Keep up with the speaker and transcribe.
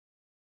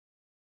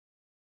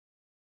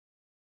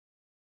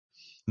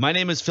My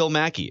name is Phil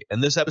Mackey,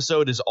 and this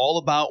episode is all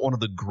about one of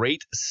the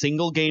great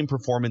single-game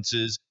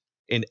performances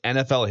in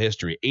NFL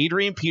history.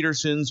 Adrian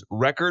Peterson's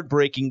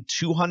record-breaking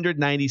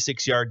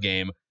 296-yard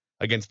game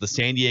against the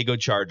San Diego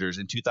Chargers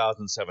in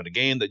 2007, a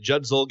game that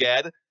Judd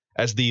Zulgad,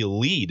 as the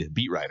lead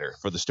beat writer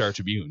for the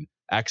Star-Tribune,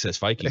 Access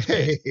Vikings.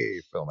 Hey,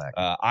 Phil Mackey.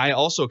 I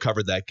also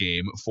covered that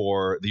game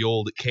for the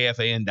old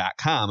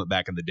KFAN.com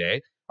back in the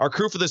day. Our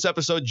crew for this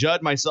episode,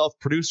 Judd, myself,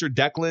 producer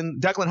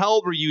Declan. Declan, how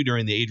old were you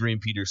during the Adrian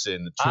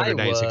Peterson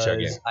 296-yard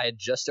game? I had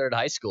just started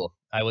high school.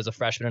 I was a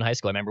freshman in high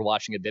school. I remember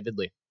watching it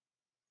vividly.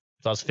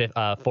 So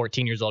I was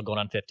 14 years old going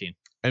on 15.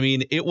 I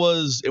mean, it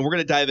was, and we're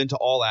going to dive into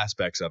all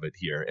aspects of it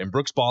here. And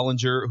Brooks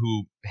Bollinger,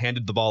 who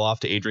handed the ball off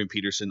to Adrian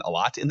Peterson a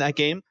lot in that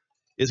game,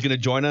 is going to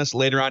join us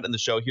later on in the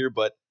show here.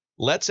 But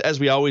let's,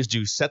 as we always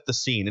do, set the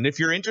scene. And if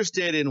you're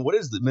interested in what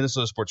is the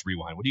Minnesota Sports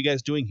Rewind, what are you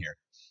guys doing here?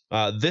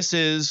 This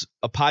is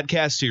a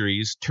podcast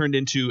series turned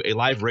into a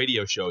live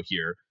radio show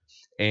here.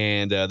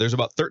 And there's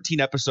about 13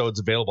 episodes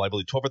available, I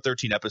believe 12 or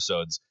 13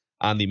 episodes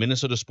on the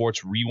Minnesota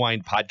Sports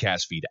Rewind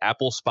podcast feed,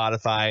 Apple,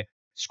 Spotify,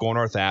 Score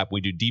North app.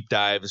 We do deep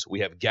dives. We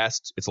have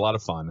guests. It's a lot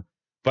of fun.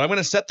 But I'm going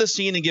to set the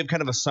scene and give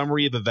kind of a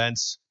summary of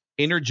events,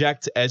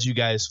 interject as you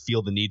guys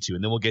feel the need to,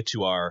 and then we'll get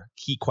to our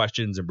key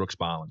questions and Brooks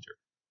Bollinger.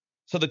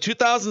 So the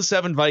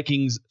 2007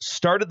 Vikings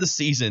started the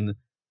season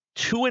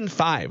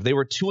 2-5. They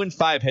were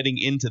 2-5 heading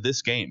into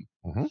this game.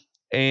 Mm-hmm.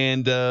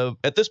 And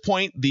at this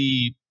point,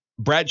 the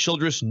Brad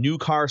Childress new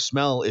car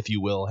smell, if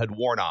you will, had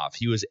worn off.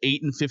 He was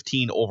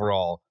 8-15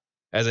 overall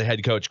as a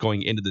head coach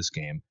going into this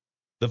game.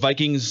 The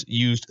Vikings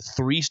used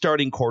 3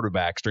 starting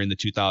quarterbacks during the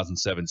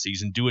 2007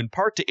 season, due in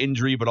part to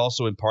injury, but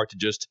also in part to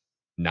just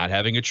not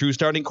having a true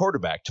starting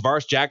quarterback.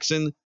 Tavares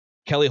Jackson,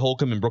 Kelly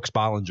Holcomb, and Brooks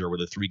Bollinger were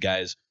the 3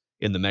 guys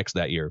in the mix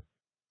that year.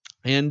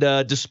 And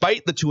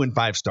despite the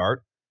 2-5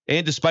 start,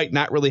 and despite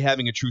not really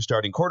having a true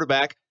starting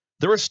quarterback,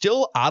 there was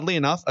still, oddly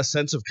enough, a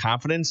sense of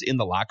confidence in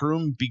the locker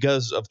room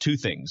because of 2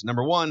 things.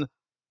 Number one,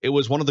 it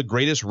was one of the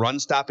greatest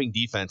run-stopping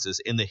defenses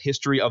in the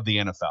history of the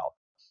NFL.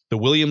 The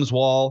Williams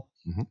Wall,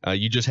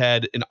 you just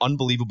had an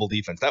unbelievable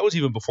defense. That was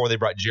even before they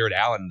brought Jared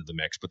Allen into the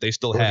mix, but they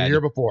still had a year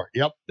before.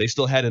 Yep. They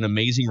still had an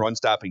amazing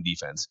run-stopping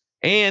defense.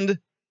 And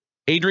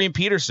Adrian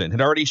Peterson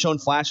had already shown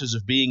flashes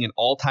of being an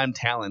all-time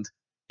talent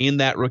in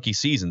that rookie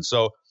season.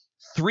 So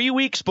 3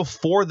 weeks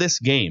before this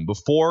game,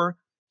 before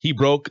he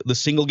broke the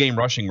single-game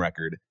rushing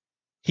record,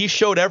 he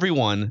showed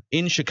everyone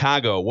in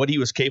Chicago what he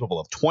was capable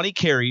of. 20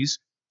 carries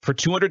for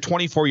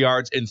 224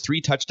 yards and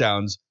 3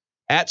 touchdowns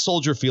at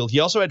Soldier Field. He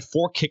also had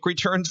 4 kick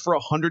returns for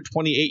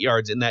 128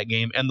 yards in that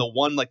game, and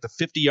the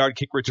 50-yard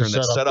kick return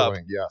that set up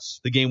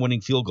the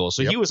game-winning field goal.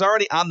 So he was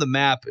already on the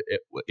map.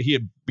 He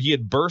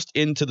had burst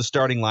into the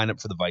starting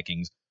lineup for the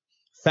Vikings.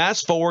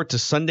 Fast forward to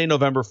Sunday,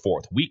 November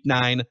 4th, Week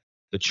 9.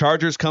 The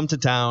Chargers come to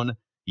town.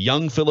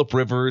 Young Phillip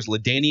Rivers,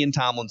 LaDainian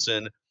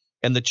Tomlinson,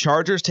 and the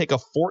Chargers take a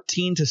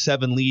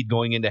 14-7 lead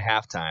going into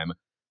halftime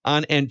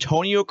on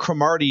Antonio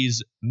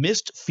Cromartie's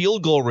missed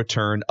field goal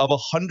return of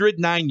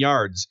 109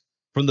 yards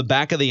from the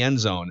back of the end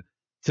zone.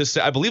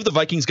 I believe the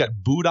Vikings got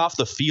booed off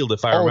the field,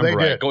 if I remember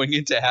right, going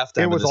into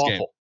halftime. It was of this awful.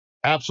 Game.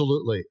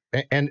 Absolutely.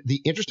 And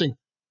the interesting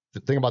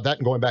thing about that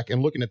and going back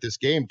and looking at this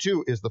game,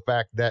 too, is the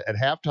fact that at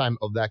halftime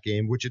of that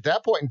game, which at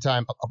that point in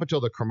time, up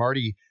until the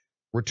Cromartie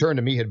return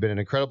to me had been an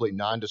incredibly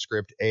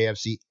nondescript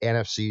AFC,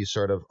 NFC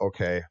sort of,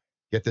 okay,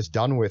 get this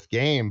done with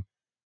game,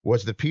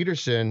 was that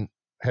Peterson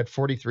had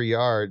 43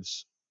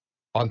 yards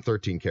on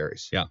 13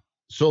 carries. Yeah.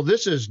 So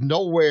this is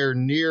nowhere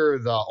near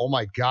the, oh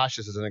my gosh,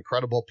 this is an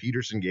incredible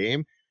Peterson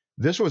game.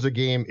 This was a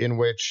game in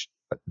which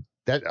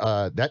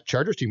that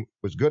Chargers team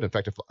was good. In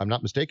fact, if I'm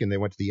not mistaken, they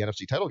went to the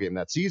NFC title game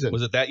that season.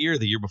 Was it that year or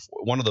the year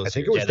before? One of those. I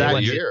think it was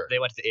that year. They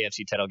went to the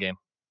AFC title game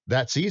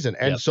that season.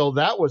 And so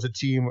that was a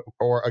team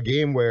or a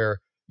game where,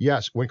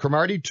 yes, when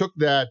Cromartie took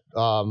that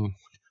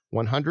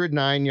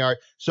 109-yard.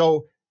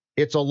 So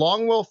it's a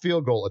long-well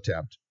field goal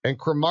attempt, and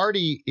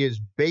Cromartie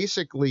is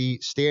basically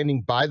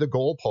standing by the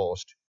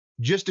goalpost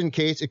just in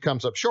case it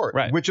comes up short,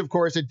 right, which, of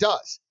course, it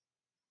does.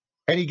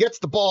 And he gets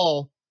the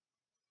ball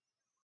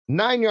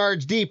 9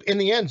 yards deep in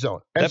the end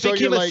zone. And that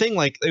became a thing.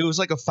 Like, it was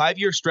like a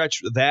 5-year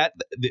stretch.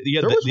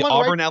 The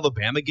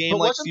Auburn-Alabama game, but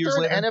like wasn't a few years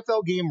there later? an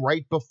NFL game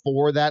right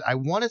before that? I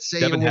want to say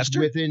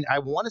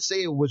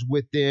it was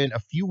within a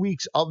few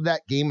weeks of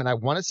that game, and I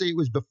want to say it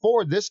was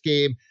before this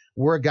game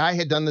where a guy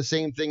had done the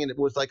same thing, and it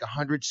was like a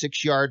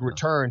 106-yard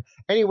return.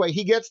 Anyway,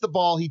 he gets the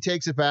ball, he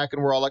takes it back,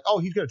 and we're all like, oh,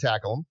 he's going to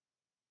tackle him.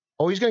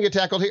 Oh, he's going to get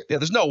tackled here. Yeah,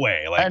 there's no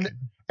way.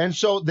 And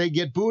so they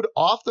get booed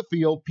off the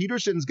field.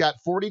 Peterson's got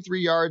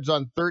 43 yards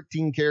on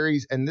 13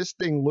 carries, and this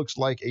thing looks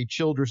like a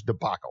Childress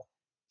debacle.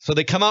 So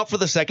they come out for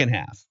the second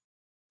half,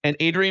 and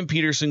Adrian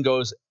Peterson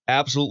goes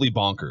absolutely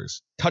bonkers.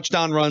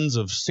 Touchdown runs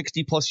of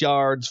 60-plus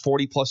yards,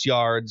 40-plus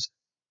yards.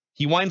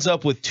 He winds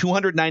up with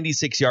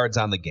 296 yards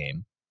on the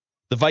game.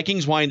 The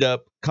Vikings wind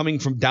up coming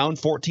from down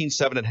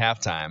 14-7 at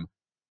halftime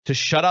to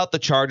shut out the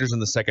Chargers in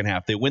the second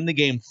half. They win the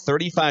game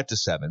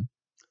 35-7.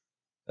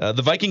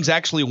 The Vikings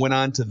actually went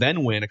on to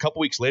then win. A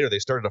couple weeks later, they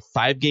started a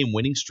 5-game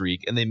winning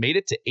streak, and they made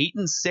it to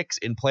 8-6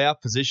 in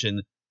playoff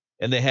position.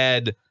 And they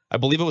had I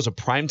believe it was a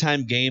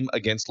primetime game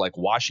against like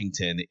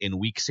Washington in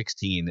Week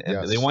 16, and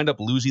Yes. they wind up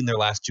losing their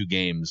last 2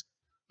 games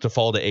to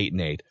fall to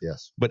 8-8.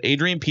 Yes. But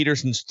Adrian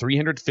Peterson's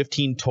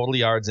 315 total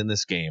yards in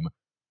this game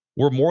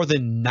were more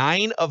than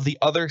 9 of the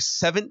other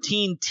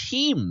 17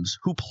 teams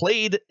who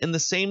played in the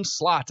same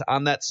slot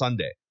on that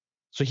Sunday.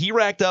 So he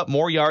racked up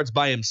more yards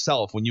by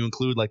himself when you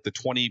include like the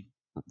 20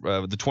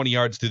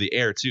 yards through the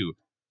air too,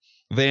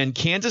 than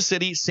Kansas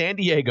City, San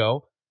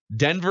Diego,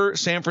 Denver,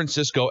 San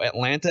Francisco,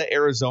 Atlanta,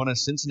 Arizona,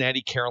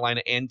 Cincinnati,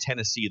 Carolina, and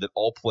Tennessee that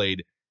all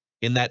played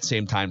in that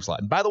same time slot.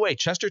 And by the way,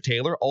 Chester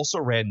Taylor also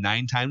ran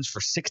 9 times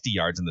for 60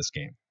 yards in this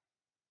game.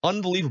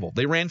 Unbelievable.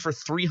 They ran for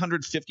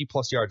 350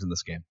 plus yards in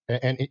this game.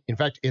 And in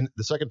fact, in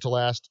the second to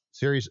last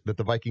series that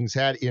the Vikings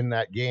had in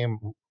that game,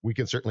 we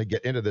can certainly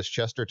get into this.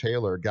 Chester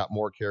Taylor got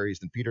more carries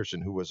than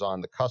Peterson, who was on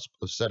the cusp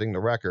of setting the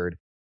record.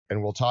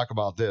 And we'll talk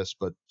about this,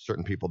 but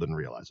certain people didn't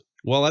realize it.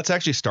 Well, let's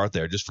actually start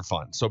there just for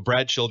fun. So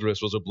Brad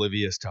Childress was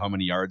oblivious to how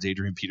many yards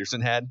Adrian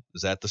Peterson had.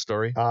 Is that the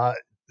story?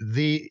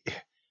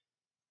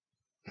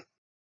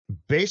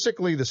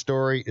 Basically, the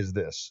story is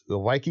this. The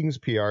Vikings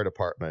PR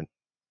department,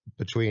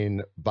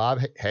 between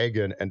Bob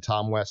Hagan and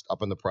Tom West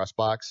up in the press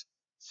box,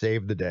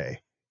 saved the day.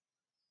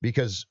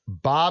 Because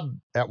Bob,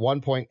 at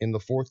one point in the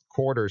fourth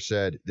quarter,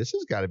 said, this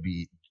has got to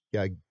be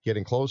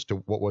getting close to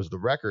what was the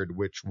record,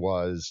 which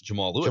was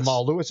Jamal Lewis.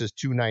 Jamal Lewis's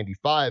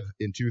 295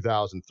 in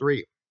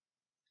 2003.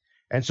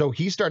 And so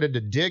he started to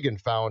dig and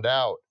found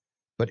out,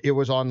 but it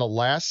was on the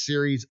last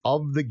series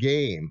of the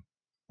game,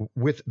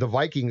 with the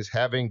Vikings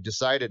having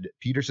decided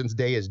Peterson's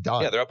day is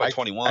done. Yeah, they're up by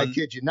 21. I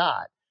kid you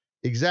not.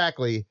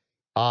 Exactly.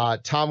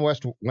 Tom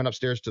West went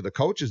upstairs to the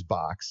coach's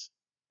box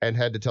and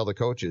had to tell the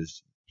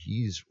coaches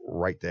he's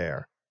right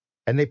there.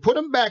 And they put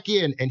him back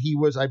in, and he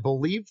was, I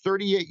believe,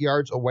 38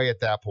 yards away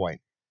at that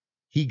point.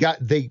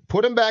 They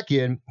put him back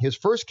in. His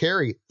first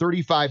carry,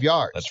 35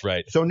 yards. That's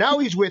right. So now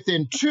he's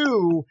within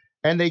 2,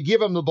 and they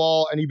give him the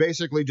ball, and he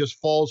basically just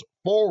falls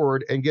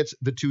forward and gets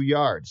the 2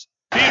 yards.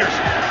 Peterson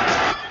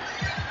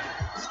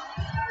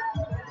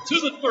to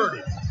the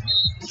 30.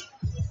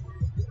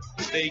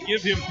 They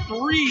give him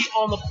 3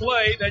 on the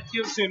play. That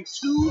gives him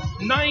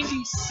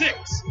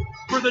 296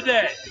 for the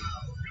day.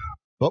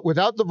 But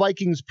without the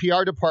Vikings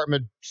PR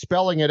department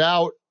spelling it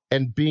out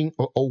and being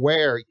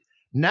aware,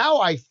 now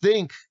I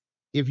think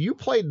if you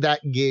played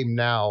that game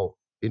now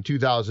in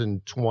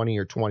 2020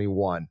 or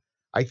 21,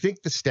 I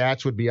think the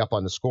stats would be up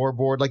on the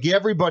scoreboard. Like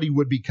everybody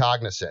would be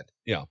cognizant.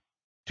 Yeah.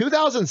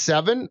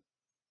 2007,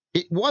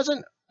 it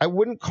wasn't, I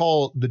wouldn't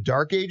call the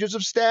dark ages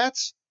of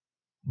stats,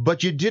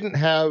 but you didn't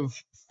have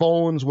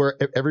phones where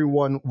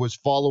everyone was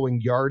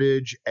following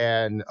yardage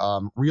and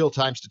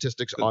real-time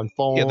statistics on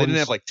phones. Yeah, they didn't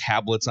have like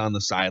tablets on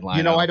the sideline.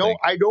 You know, I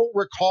don't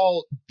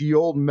recall the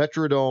old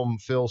Metrodome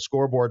Phil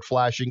scoreboard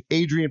flashing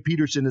Adrian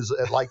Peterson is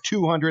at like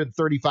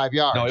 235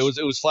 yards. No,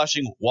 it was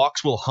flashing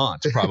walks will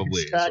haunt,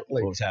 probably.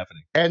 Exactly. What was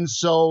happening. And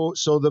so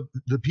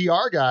the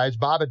PR guys,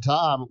 Bob and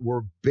Tom,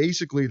 were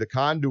basically the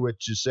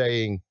conduit to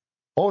saying,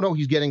 oh no,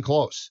 he's getting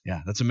close.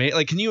 Yeah, that's amazing.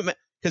 Like, can you,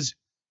 because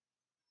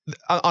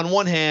on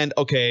one hand,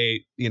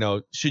 okay, you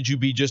know, should you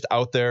be just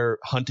out there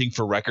hunting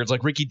for records?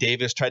 Like Ricky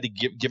Davis tried to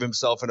give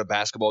himself in a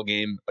basketball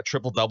game a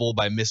triple-double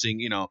by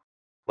missing, you know,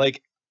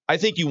 like I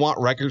think you want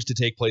records to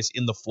take place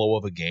in the flow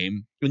of a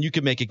game. And you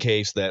can make a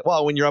case that,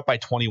 well, when you're up by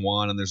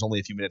 21 and there's only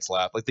a few minutes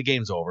left, like the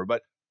game's over.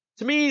 But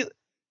to me,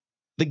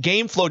 the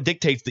game flow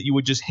dictates that you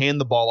would just hand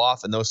the ball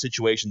off in those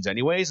situations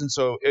anyways. And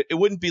so it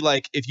wouldn't be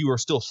like if you were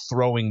still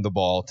throwing the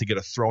ball to get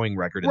a throwing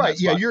record. Right.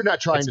 Yeah. You're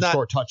not trying to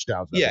score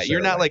touchdowns. Yeah.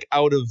 You're not like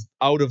out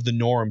of the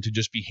norm to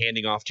just be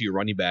handing off to your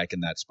running back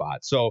in that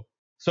spot. So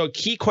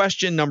key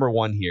question number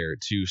 1 here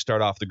to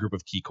start off the group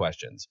of key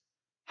questions.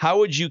 How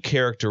would you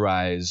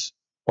characterize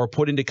or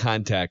put into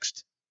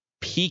context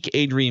peak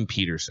Adrian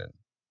Peterson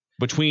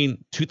between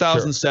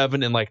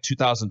 2007 and like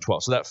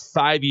 2012? So that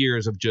 5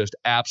 years of just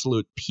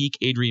absolute peak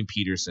Adrian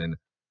Peterson.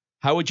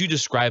 How would you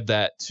describe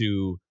that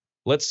to,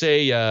 let's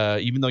say,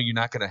 even though you're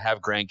not going to have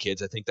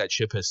grandkids, I think that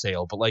ship has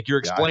sailed, but like you're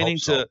explaining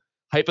to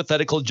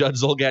hypothetical Judd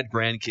Zolgad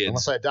grandkids.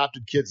 Unless I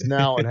adopted kids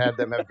now and had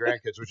them have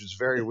grandkids, which is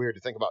very weird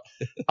to think about.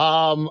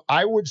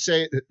 I would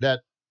say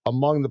that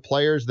among the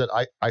players that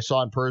I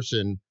saw in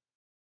person,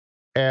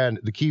 and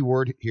the key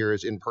word here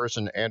is in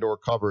person and or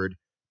covered,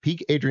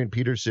 peak Adrian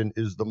Peterson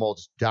is the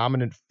most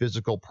dominant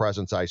physical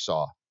presence I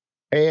saw.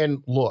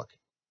 And look,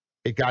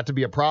 it got to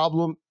be a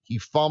problem. He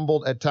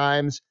fumbled at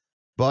times,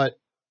 but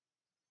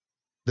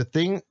the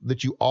thing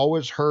that you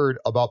always heard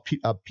about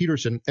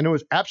Peterson, and it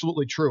was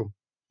absolutely true,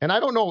 and I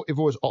don't know if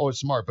it was always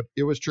smart, but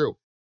it was true.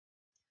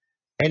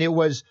 And it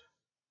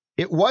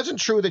wasn't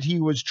true that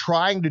he was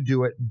trying to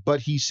do it, but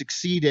he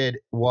succeeded,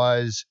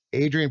 was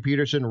Adrian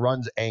Peterson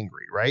runs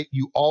angry, right?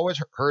 You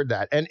always heard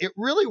that. And it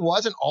really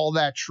wasn't all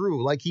that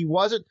true. Like he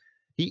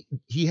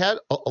had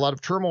a lot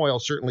of turmoil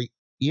certainly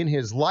in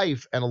his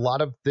life, and a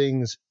lot of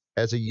things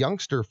as a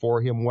youngster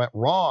for him went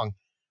wrong.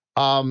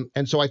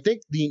 And so I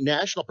think the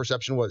national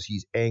perception was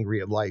he's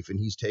angry at life and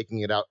he's taking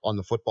it out on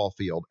the football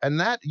field. And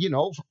that, you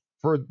know,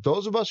 for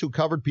those of us who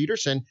covered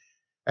Peterson,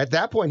 at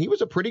that point, he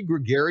was a pretty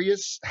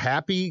gregarious,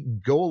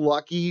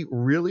 happy-go-lucky,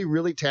 really,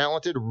 really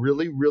talented,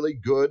 really, really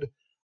good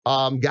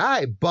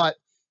guy. But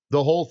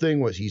the whole thing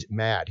was he's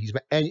mad.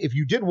 And if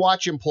you did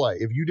watch him play,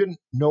 if you didn't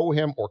know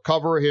him or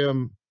cover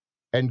him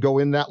and go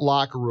in that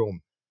locker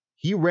room,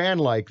 he ran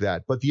like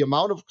that. But the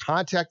amount of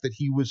contact that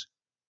he was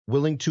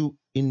willing to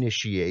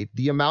initiate,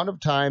 the amount of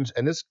times,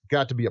 and this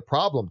got to be a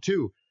problem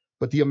too,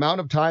 but the amount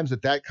of times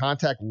that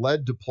contact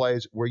led to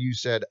plays where you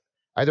said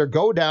either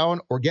go down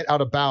or get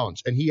out of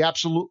bounds. And he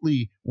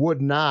absolutely would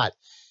not.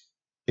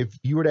 If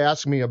you were to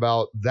ask me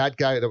about that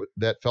guy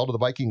that fell to the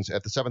Vikings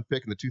at the 7th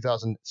pick in the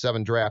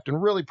 2007 draft,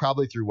 and really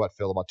probably through what,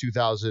 Phil, about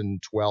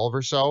 2012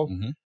 or so,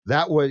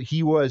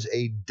 he was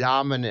a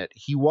dominant.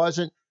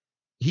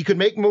 He could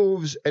make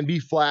moves and be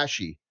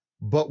flashy,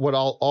 but what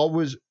I'll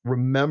always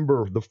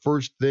remember, the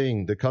first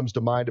thing that comes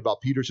to mind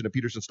about Peterson and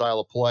Peterson's style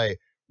of play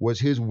was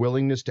his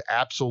willingness to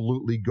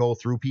absolutely go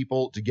through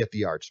people to get the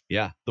yards.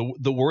 Yeah.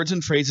 The words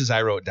and phrases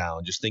I wrote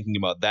down, just thinking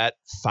about that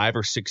 5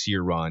 or 6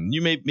 year run, you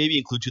maybe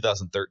include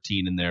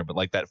 2013 in there, but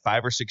like that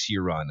 5 or 6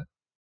 year run,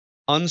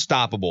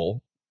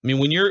 unstoppable. I mean,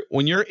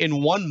 when you're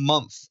in 1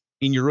 month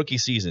in your rookie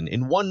season,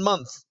 in 1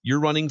 month, you're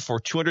running for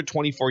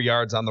 224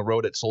 yards on the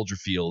road at Soldier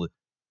Field.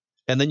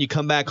 And then you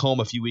come back home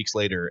a few weeks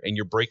later and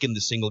you're breaking the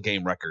single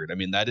game record. I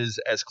mean, that is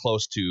as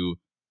close to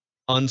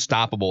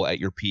unstoppable at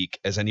your peak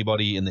as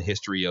anybody in the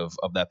history of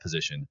that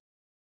position.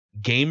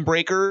 Game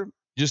breaker,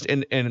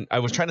 and I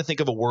was trying to think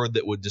of a word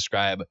that would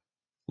describe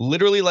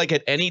literally, like,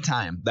 at any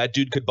time that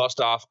dude could bust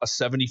off a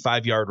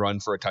 75-yard run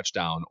for a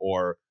touchdown,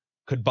 or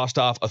could bust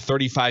off a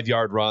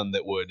 35-yard run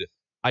that would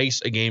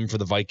ice a game for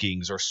the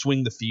Vikings or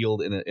swing the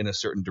field in a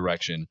certain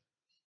direction.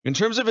 In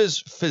terms of his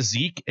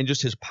physique and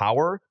just his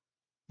power,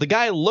 the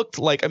guy looked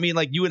like, I mean,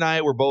 like you and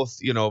I were both,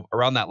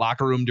 around that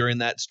locker room during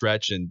that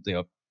stretch, and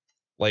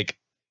like,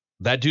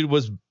 that dude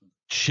was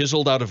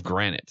chiseled out of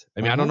granite. I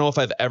mean, I don't know if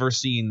I've ever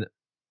seen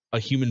a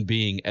human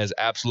being as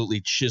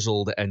absolutely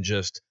chiseled and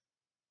just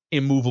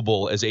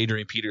immovable as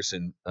Adrian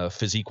Peterson,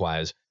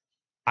 physique-wise.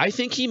 I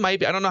think he might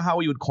be, I don't know how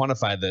we would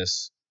quantify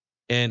this,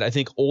 and I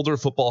think older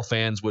football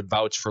fans would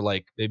vouch for,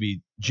 like,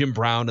 maybe Jim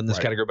Brown in this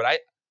category, but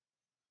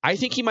I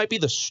think he might be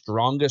the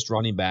strongest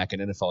running back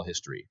in NFL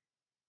history.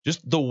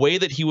 Just the way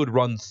that he would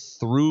run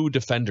through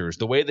defenders,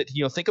 the way that,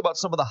 think about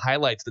some of the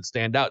highlights that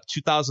stand out.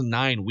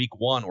 2009, week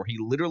 1, where he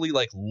literally,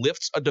 like,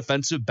 lifts a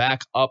defensive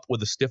back up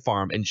with a stiff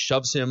arm and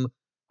shoves him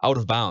out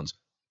of bounds.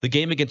 The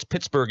game against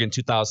Pittsburgh in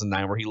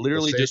 2009, where he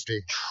literally just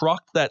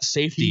trucked that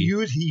safety.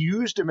 He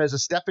used him as a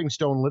stepping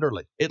stone,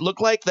 literally. It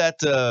looked like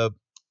that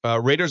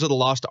Raiders of the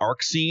Lost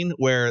Ark scene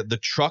where the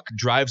truck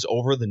drives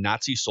over the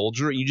Nazi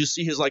soldier, and you just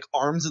see his, like,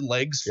 arms and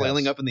legs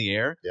flailing up in the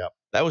air. Yeah,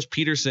 that was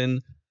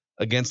Peterson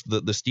against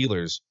the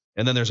Steelers.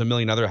 And then there's a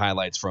million other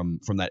highlights from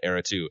that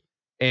era too.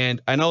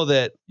 And I know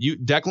that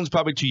Declan's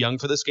probably too young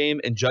for this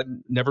game, and Judd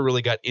never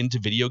really got into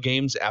video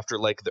games after,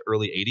 like, the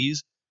early 80s.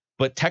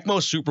 But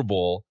Tecmo Super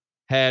Bowl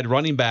had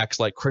running backs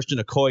like Christian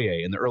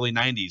Okoye in the early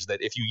 90s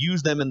that if you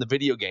use them in the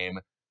video game,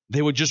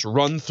 they would just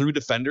run through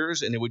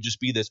defenders, and it would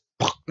just be this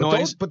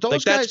noise. But those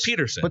like, guys, that's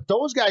Peterson. But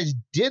those guys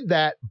did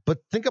that. But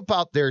think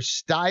about their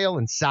style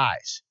and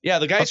size. Yeah,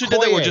 the guys who did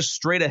that were just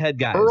straight ahead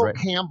guys. Earl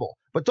Campbell.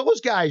 But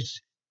those guys,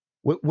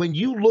 when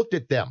you looked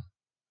at them,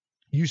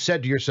 you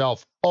said to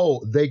yourself,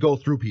 oh, they go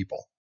through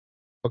people.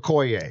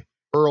 Okoye,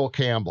 Earl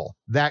Campbell,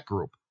 that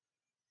group.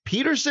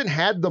 Peterson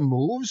had the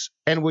moves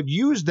and would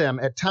use them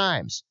at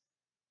times.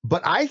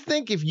 But I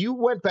think if you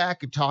went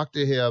back and talked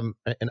to him,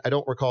 and I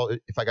don't recall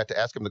if I got to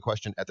ask him the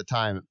question at the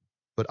time,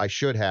 but I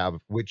should have,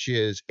 which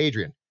is,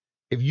 Adrian,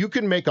 if you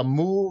can make a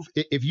move,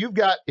 if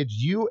it's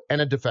you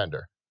and a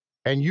defender,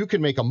 and you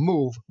can make a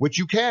move, which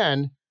you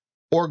can,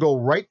 or go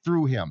right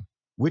through him,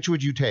 which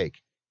would you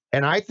take?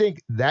 And I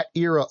think that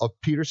era of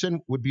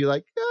Peterson would be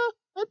like,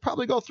 I'd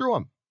probably go through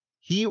him.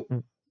 He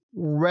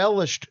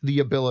relished the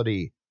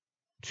ability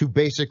to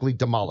basically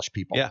demolish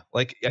people. Yeah,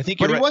 like, I think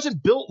but he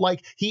wasn't built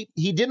like, he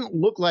didn't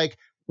look like,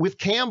 with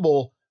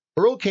Campbell,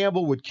 Earl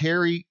Campbell would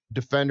carry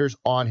defenders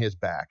on his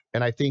back.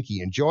 And I think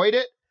he enjoyed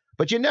it,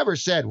 but you never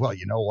said, well,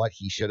 you know what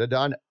he should have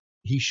done?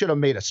 He should have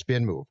made a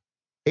spin move.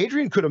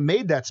 Adrian could have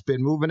made that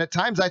spin move, and at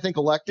times I think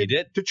elected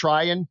to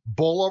try and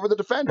bowl over the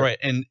defender. Right,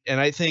 and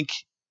I think,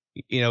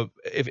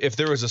 if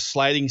there was a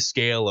sliding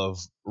scale of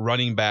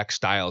running back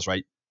styles,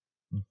 right,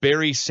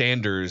 Barry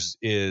Sanders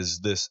is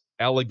this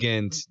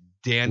elegant,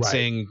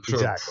 dancing,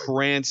 sort of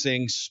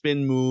prancing,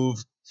 spin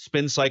move,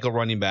 spin cycle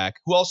running back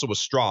who also was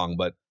strong,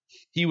 but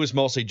he was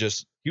mostly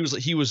just,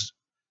 he was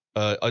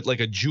like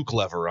a juke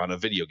lever on a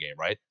video game,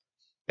 right?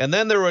 And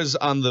then there was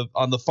on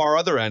the far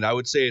other end, I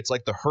would say it's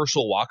like the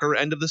Herschel Walker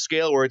end of the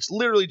scale, where it's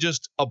literally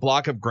just a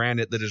block of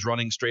granite that is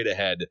running straight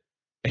ahead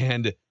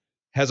and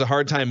has a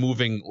hard time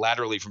moving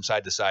laterally from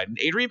side to side. And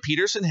Adrian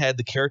Peterson had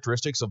the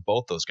characteristics of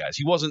both those guys.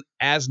 He wasn't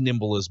as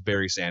nimble as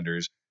Barry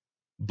Sanders,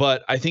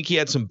 but I think he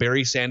had some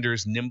Barry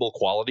Sanders nimble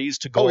qualities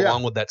to go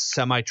along with that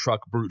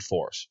semi-truck brute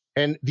force.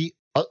 And the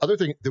other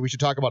thing that we should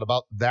talk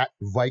about that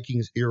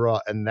Vikings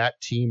era and that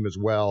team as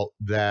well,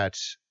 that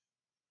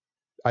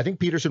I think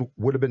Peterson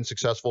would have been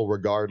successful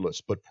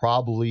regardless, but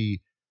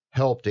probably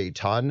helped a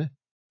ton.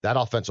 That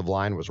offensive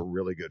line was a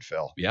really good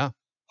fill. Yeah.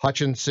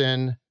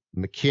 Hutchinson,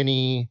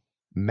 McKinney,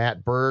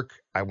 Matt Burke.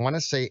 I want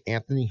to say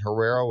Anthony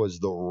Herrera was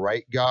the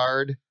right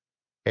guard.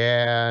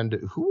 And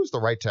who was the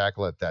right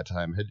tackle at that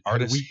time?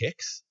 Artis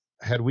Hicks?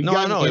 Had we No,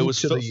 gotten it was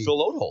Phil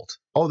Oatholt.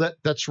 Oh,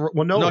 that's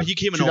well, no. No, he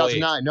came in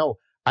 2009. No,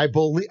 I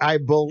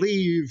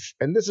believe,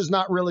 and this is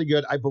not really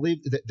good. I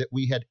believe that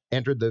we had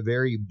entered the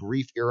very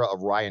brief era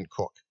of Ryan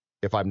Cook,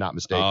 if I'm not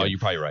mistaken. Oh, you're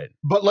probably right.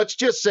 But let's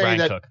just say Ryan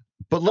that. Cook.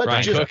 But let's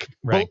Ryan just. Cook.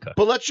 Ryan Cook.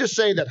 But let's just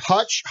say that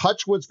Hutch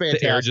was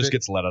fantastic. The air just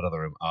gets let out of the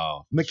room.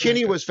 Oh,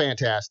 McKinney was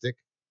fantastic.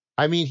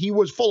 I mean, he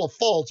was full of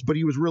faults, but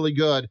he was really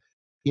good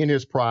in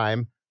his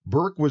prime.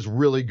 Burke was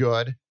really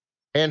good,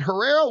 and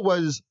Herrera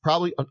was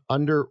probably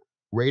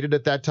underrated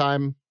at that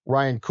time.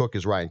 Ryan Cook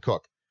is Ryan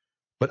Cook.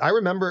 But I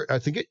remember, I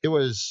think it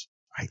was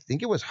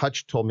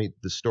Hutch told me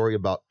the story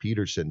about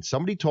Peterson.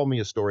 Somebody told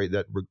me a story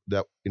that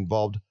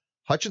involved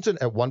Hutchinson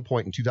at one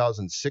point in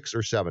 2006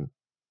 or 7.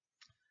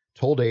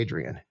 Told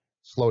Adrian,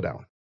 slow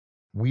down.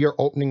 We are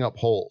opening up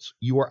holes.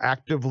 You are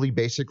actively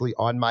basically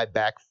on my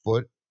back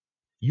foot.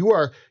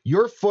 Your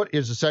foot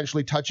is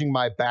essentially touching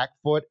my back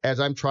foot as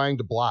I'm trying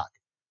to block.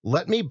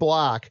 Let me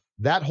block.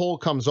 That hole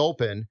comes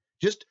open.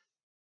 Just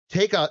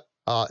take a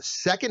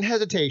second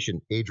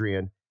hesitation,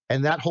 Adrian,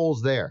 and that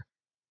hole's there.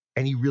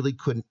 And he really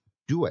couldn't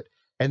do it.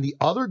 And the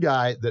other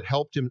guy that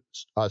helped him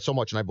so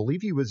much, and I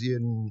believe he was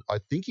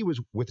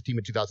with the team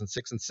in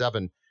 2006 and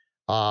 7,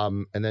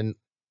 and then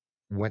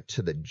went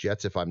to the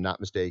Jets, if I'm not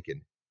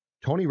mistaken.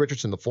 Tony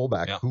Richardson, the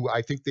fullback, who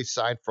I think they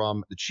signed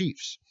from the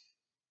Chiefs.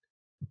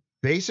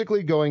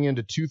 Basically, going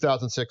into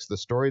 2006, the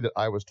story that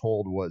I was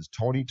told was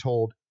Tony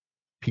told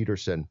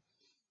Peterson,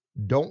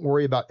 don't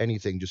worry about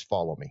anything, just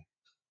follow me.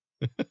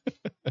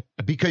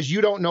 Because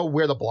you don't know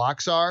where the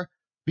blocks are.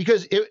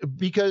 Because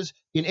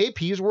in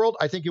AP's world,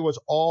 I think it was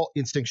all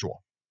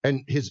instinctual.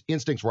 And his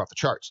instincts were off the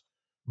charts.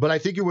 But I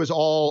think it was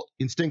all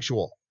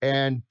instinctual.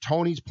 And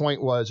Tony's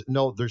point was,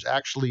 no, there's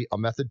actually a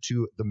method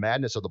to the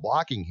madness of the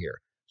blocking here.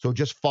 So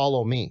just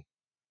follow me.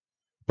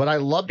 But I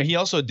loved it. He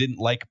also didn't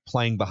like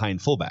playing behind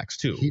fullbacks,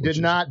 too. He did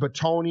not. But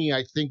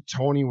I think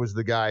Tony was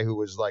the guy who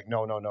was like,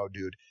 no,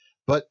 dude.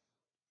 But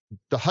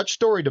the Hutch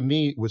story to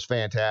me was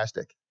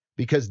fantastic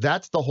because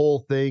that's the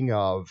whole thing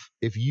of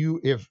if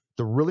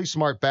the really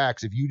smart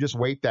backs, if you just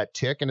wait that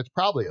tick, and it's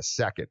probably a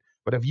second,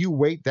 but if you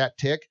wait that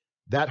tick,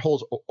 that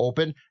hole's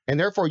open, and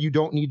therefore you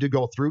don't need to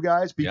go through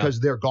guys because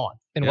they're gone.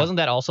 And wasn't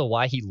that also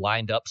why he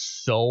lined up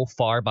so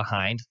far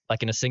behind,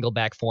 like in a single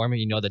back form,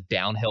 the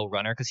downhill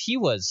runner? Because he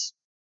was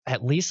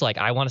at least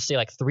I want to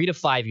say 3 to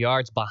 5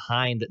 yards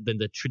behind than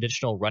the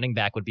traditional running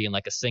back would be in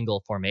a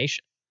single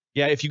formation.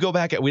 Yeah, if you go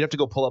back, we'd have to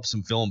go pull up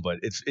some film, but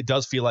it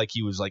does feel like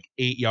he was 8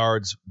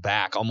 yards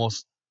back,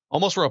 almost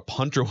where a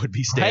punter would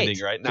be standing,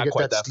 right? Not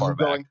quite that far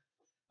back.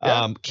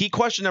 Yeah. Key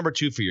question number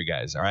 2 for you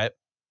guys, all right?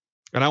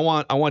 And I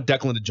want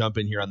Declan to jump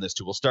in here on this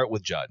too. We'll start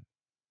with Judd.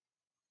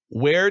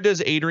 Where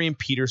does Adrian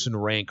Peterson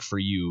rank for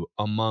you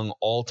among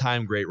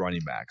all-time great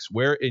running backs?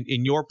 Where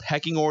in your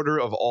pecking order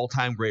of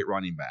all-time great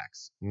running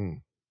backs?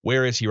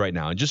 Where is he right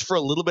now? And just for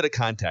a little bit of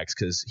context,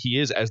 because he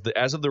is,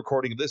 as of the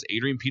recording of this,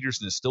 Adrian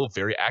Peterson is still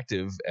very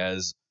active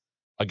as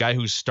a guy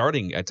who's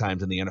starting at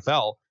times in the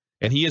NFL,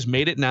 and he has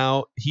made it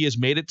now. He has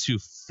made it to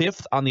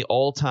 5th on the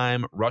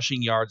all-time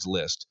rushing yards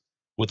list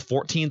with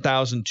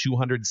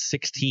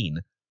 14,216.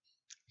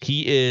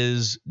 He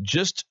is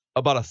just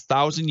about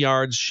 1,000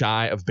 yards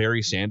shy of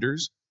Barry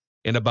Sanders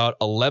and about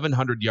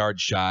 1,100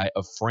 yards shy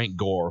of Frank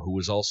Gore, who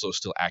was also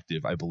still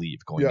active, I believe,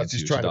 going into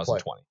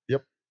 2020.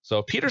 Yep.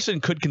 So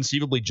Peterson could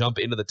conceivably jump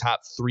into the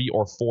top 3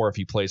 or 4 if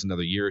he plays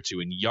another year or two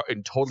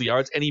in total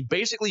yards. And he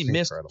basically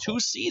missed 2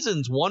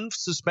 seasons, one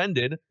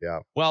suspended. Yeah.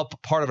 Well,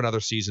 part of another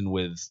season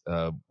with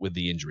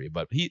the injury,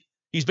 but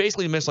he's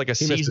basically missed a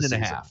season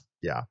and a half.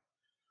 Yeah.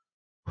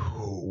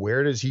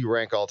 Where does he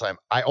rank all time?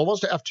 I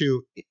almost have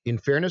to, in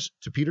fairness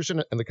to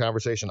Peterson and the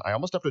conversation, I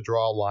almost have to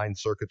draw a line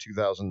circa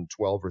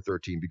 2012 or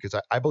 13 because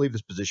I believe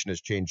this position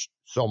has changed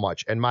so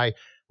much. And my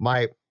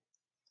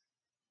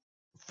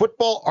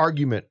football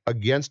argument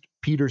against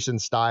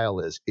Peterson's style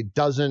is it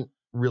doesn't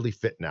really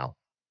fit now.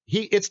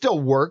 It still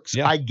works.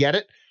 Yeah. I get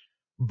it.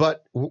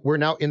 But we're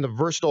now in the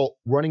versatile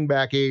running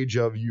back age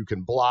of you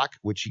can block,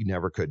 which he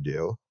never could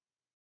do.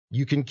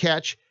 You can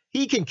catch.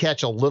 He can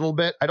catch a little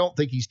bit. I don't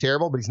think he's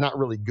terrible, but he's not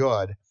really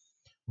good.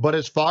 But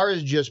as far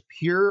as just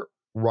pure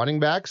running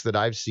backs that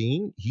I've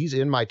seen, he's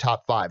in my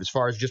top 5 as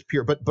far as just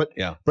pure. But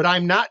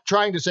I'm not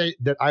trying to say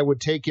that I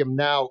would take him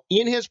now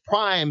in his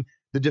prime.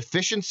 The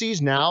deficiencies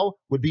now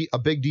would be a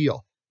big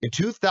deal. In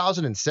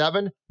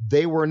 2007,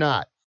 they were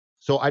not.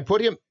 So I'd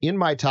put him in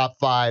my top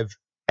 5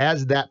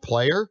 as that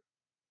player.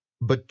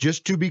 But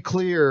just to be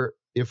clear,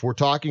 if we're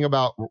talking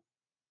about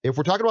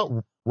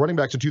running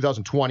backs in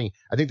 2020,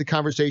 I think the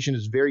conversation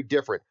is very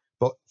different.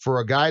 But for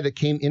a guy that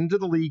came into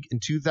the league in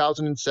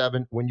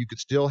 2007, when you could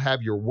still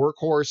have your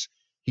workhorse,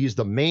 he's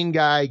the main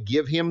guy,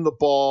 give him the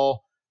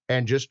ball,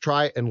 and just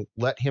try and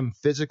let him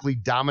physically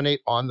dominate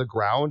on the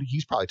ground,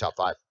 he's probably top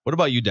 5. What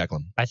about you,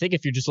 Declan? I think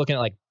if you're just looking at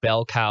like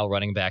bell cow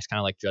running backs, kind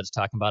of like Judd's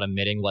talking about,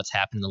 admitting what's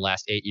happened in the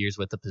last 8 years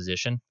with the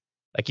position,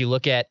 like you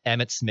look at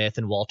Emmitt Smith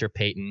and Walter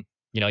Payton,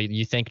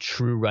 you think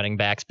true running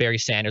backs. Barry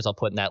Sanders I'll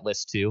put in that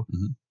list too.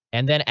 Mm-hmm.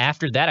 And then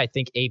after that, I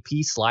think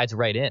AP slides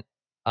right in.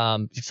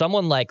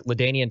 Someone like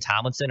LaDainian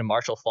Tomlinson and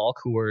Marshall Faulk,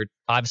 who were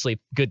obviously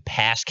good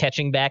pass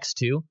catching backs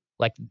too.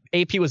 Like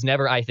AP was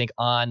never, I think,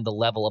 on the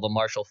level of a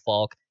Marshall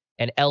Faulk,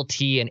 and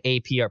LT and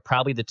AP are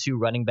probably the 2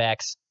 running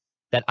backs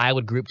that I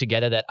would group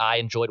together that I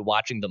enjoyed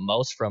watching the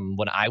most from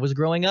when I was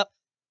growing up.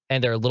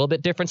 And they're a little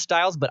bit different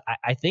styles, but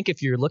I think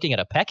if you're looking at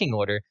a pecking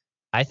order,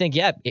 I think,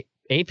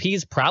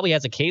 AP's probably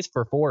has a case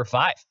for 4 or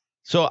 5.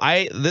 So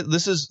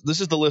this is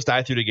the list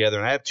I threw together,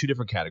 and I have 2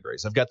 different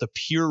categories. I've got the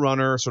pure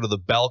runner, sort of the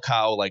bell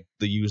cow, like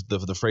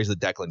the phrase that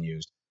Declan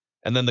used,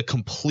 and then the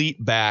complete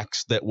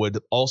backs that would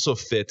also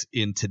fit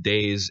in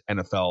today's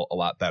NFL a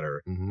lot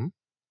better. Mm-hmm.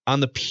 On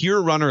the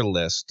pure runner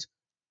list,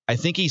 I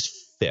think he's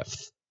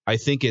 5th. I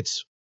think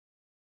it's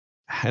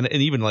and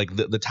even like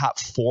the top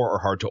 4 are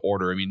hard to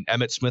order. I mean,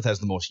 Emmitt Smith has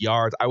the most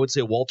yards. I would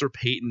say Walter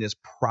Payton is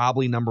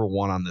probably number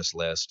 1 on this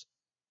list.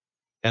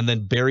 And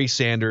then Barry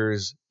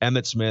Sanders,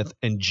 Emmitt Smith,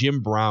 and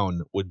Jim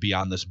Brown would be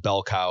on this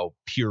bell cow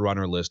pure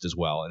runner list as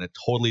well, in a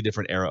totally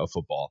different era of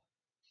football.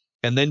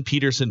 And then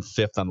Peterson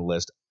 5th on the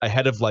list,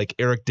 ahead of like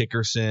Eric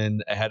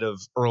Dickerson, ahead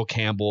of Earl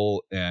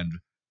Campbell and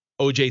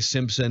O.J.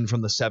 Simpson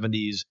from the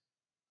 70s.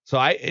 So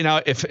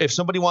if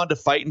somebody wanted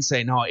to fight and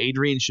say, no,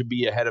 Adrian should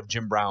be ahead of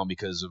Jim Brown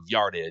because of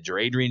yardage, or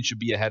Adrian should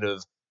be ahead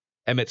of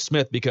Emmitt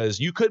Smith, because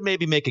you could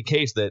maybe make a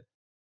case that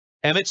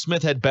Emmitt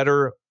Smith had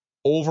better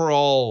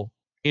overall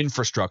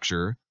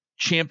infrastructure,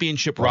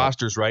 championship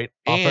rosters, right?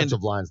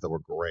 Offensive lines that were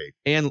great.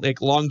 And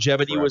like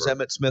longevity was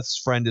Emmitt Smith's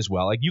friend as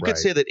well. Like you could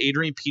say that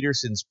Adrian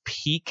Peterson's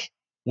peak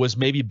was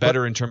maybe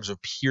better in terms of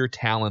pure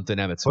talent than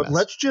Emmitt Smith. But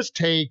let's just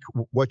take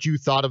what you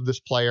thought of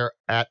this player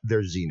at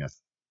their zenith.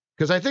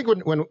 Because I think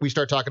when we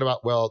start talking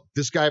about, well,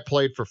 this guy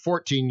played for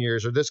 14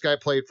 years or this guy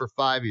played for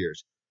 5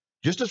 years,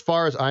 just as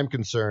far as I'm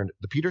concerned,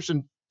 the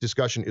Peterson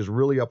discussion is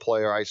really a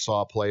player I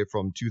saw play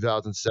from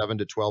 2007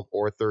 to 12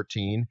 or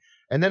 13.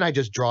 And then I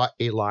just draw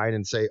a line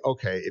and say,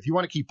 okay, if you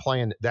want to keep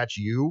playing, that's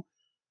you.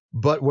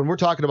 But when we're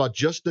talking about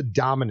just the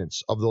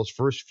dominance of those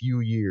first few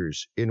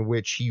years in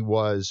which he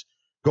was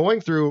going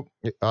through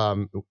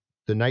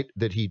the night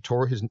that he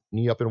tore his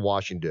knee up in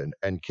Washington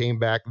and came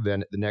back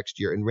then the next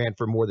year and ran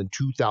for more than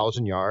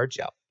 2,000 yards.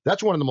 Yeah.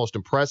 That's one of the most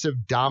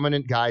impressive,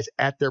 dominant guys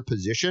at their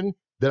position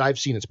that I've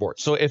seen in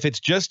sports. So if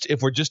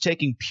we're just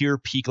taking pure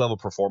peak level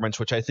performance,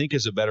 which I think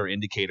is a better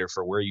indicator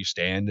for where you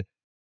stand,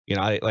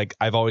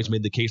 I've always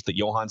made the case that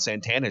Johan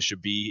Santana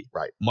should be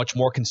much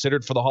more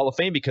considered for the Hall of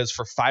Fame, because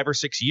for 5 or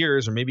 6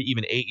 years, or maybe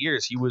even 8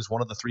 years, he was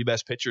one of the 3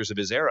 best pitchers of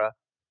his era.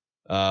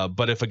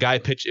 But if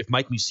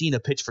Mike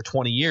Mussina pitched for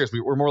 20 years,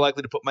 we're more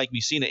likely to put Mike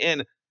Mussina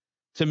in.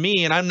 To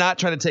me, and I'm not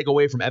trying to take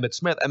away from Emmitt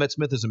Smith. Emmitt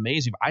Smith is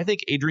amazing. But I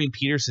think Adrian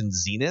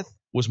Peterson's zenith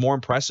was more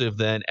impressive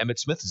than Emmitt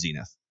Smith's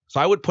zenith. So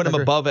I would put him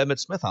above Emmitt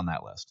Smith on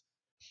that list.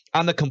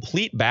 On the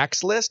complete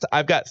backs list,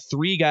 I've got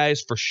 3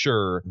 guys for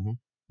sure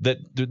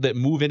that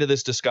move into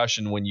this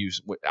discussion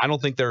I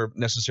don't think they're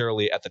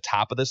necessarily at the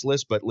top of this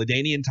list, but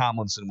LaDainian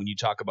Tomlinson, when you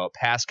talk about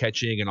pass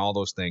catching and all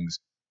those things,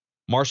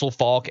 Marshall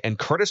Faulk and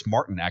Curtis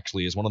Martin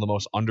actually is one of the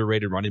most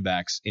underrated running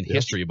backs in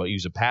history, but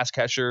he's a pass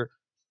catcher.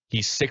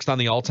 He's 6th on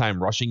the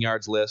all-time rushing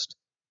yards list.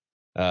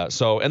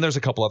 And there's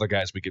a couple other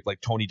guys we could,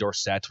 like Tony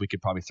Dorsett, we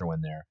could probably throw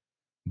in there.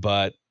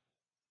 But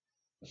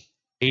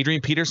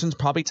Adrian Peterson's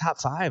probably top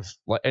 5.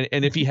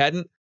 And if he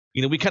hadn't,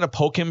 we kind of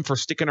poke him for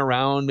sticking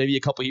around maybe a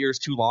couple years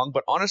too long.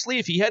 But honestly,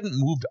 if he hadn't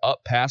moved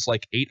up past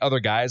like 8 other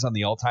guys on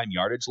the all-time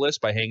yardage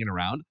list by hanging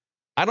around,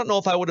 I don't know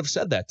if I would have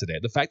said that today.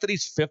 The fact that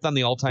he's 5th on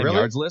the all-time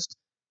yards list,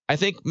 I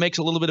think makes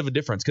a little bit of a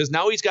difference, because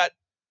now he's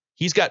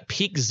got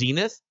peak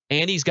zenith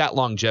and he's got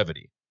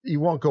longevity. He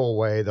won't go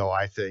away though,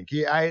 I think.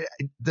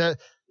 The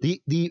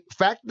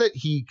fact that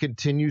he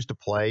continues to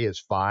play is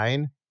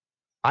fine.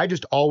 I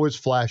just always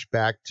flash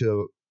back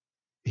to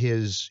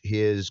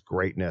his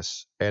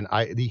greatness. And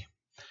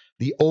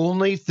the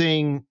only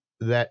thing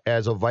that,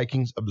 as a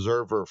Vikings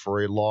observer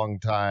for a long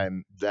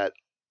time, that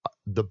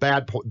the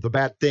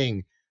bad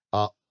thing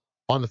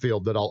on the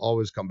field that I'll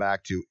always come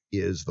back to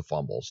is the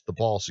fumbles, the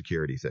ball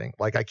security thing.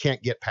 Like, I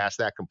can't get past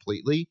that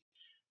completely.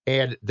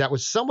 And that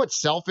was somewhat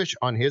selfish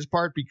on his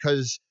part,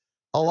 because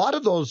a lot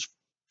of those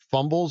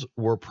fumbles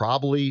were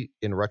probably,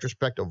 in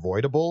retrospect,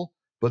 avoidable.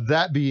 But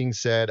that being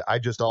said, I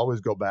just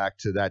always go back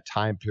to that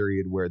time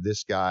period where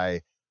this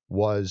guy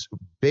was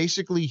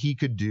basically, he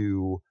could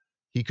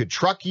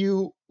truck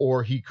you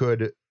or he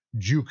could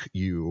juke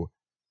you.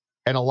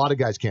 And a lot of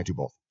guys can't do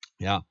both.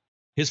 Yeah.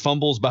 His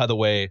fumbles, by the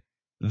way,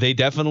 they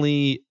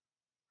definitely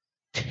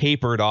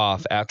tapered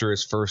off after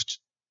his first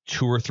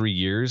 2 or 3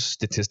 years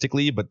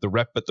statistically, but the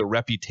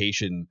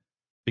reputation,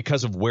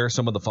 because of where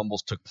some of the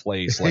fumbles took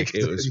place, like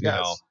it was,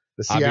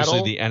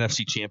 obviously the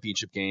NFC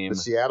Championship game, the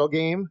Seattle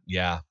game,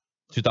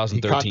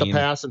 2013. He caught the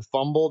pass and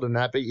fumbled, and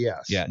that, but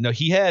yes, yeah, no,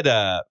 he had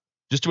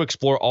just to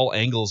explore all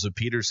angles of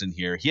Peterson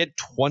here, he had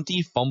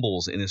 20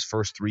 fumbles in his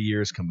first 3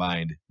 years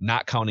combined,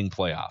 not counting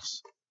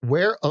playoffs.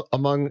 Where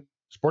among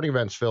sporting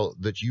events, Phil,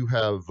 that you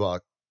have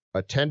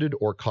attended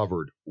or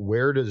covered,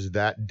 where does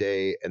that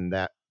day and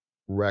that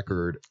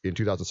record in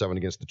 2007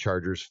 against the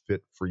Chargers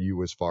fit for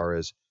you as far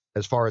as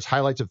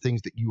highlights of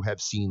things that you have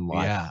seen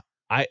live?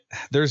 Yeah,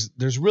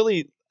 there's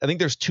really, I think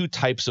there's two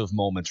types of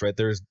moments, right?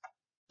 There's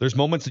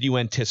moments that you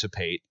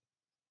anticipate.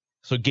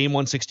 So game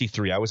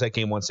 163, I was at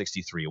game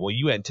 163. Well,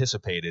 you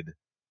anticipated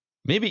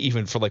maybe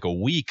even for like a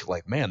week,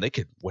 like, man,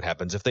 what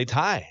happens if they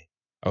tie?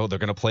 Oh, they're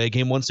going to play a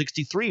game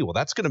 163. Well,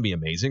 that's going to be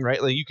amazing,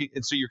 right? Like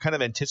and so you're kind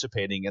of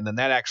anticipating, and then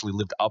that actually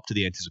lived up to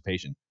the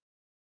anticipation.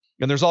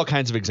 And there's all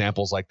kinds of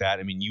examples like that.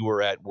 I mean, you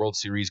were at World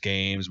Series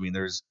games. I mean,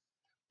 there's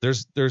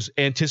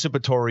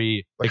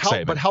anticipatory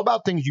excitement. But how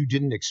about things you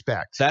didn't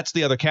expect? That's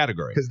the other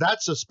category. Because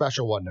that's a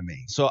special one to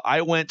me. So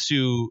I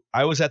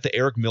was at the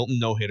Eric Milton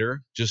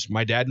no-hitter. Just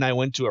my dad and I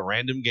went to a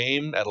random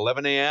game at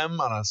 11 a.m.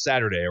 on a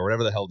Saturday or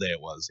whatever the hell day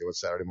it was. It was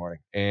Saturday morning.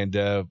 And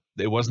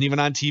it wasn't even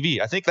on TV.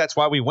 I think that's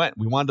why we went.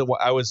 We wanted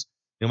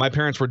to, my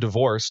parents were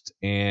divorced,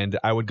 and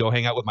I would go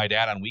hang out with my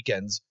dad on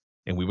weekends,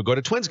 and we would go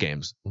to Twins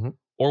games. Mm-hmm.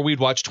 Or we'd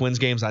watch Twins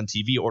games on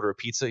TV, order a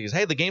pizza. He goes,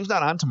 hey, the game's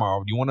not on tomorrow.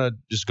 Do you want to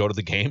just go to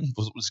the game?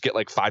 Let's get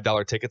like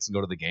 $5 tickets and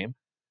go to the game.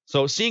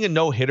 So seeing a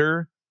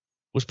no-hitter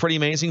was pretty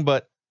amazing.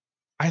 But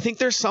I think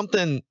there's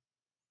something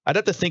I'd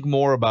have to think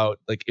more about,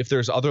 like if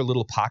there's other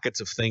little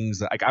pockets of things.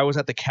 Like I was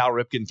at the Cal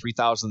Ripken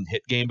 3,000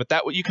 hit game, but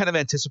you kind of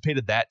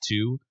anticipated that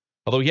too.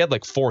 Although he had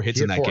like 4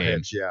 hits in that game.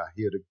 Hits, yeah,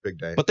 he had a big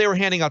day. But they were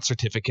handing out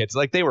certificates.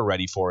 Like they were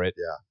ready for it.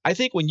 Yeah. I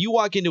think when you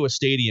walk into a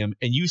stadium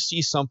and you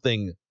see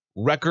something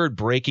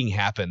record-breaking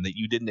happen that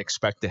you didn't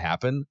expect to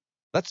happen,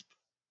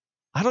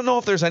 I don't know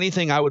if there's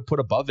anything I would put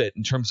above it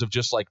in terms of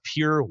just like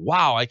pure,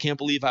 wow, I can't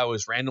believe I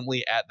was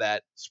randomly at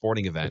that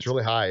sporting event. It's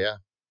really high, yeah.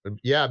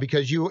 Yeah,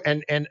 because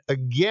and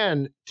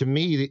again, to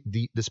me,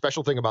 the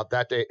special thing about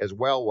that day as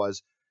well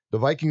was the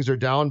Vikings are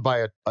down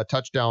by a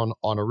touchdown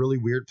on a really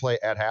weird play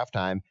at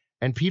halftime,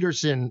 and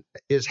Peterson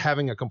is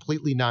having a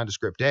completely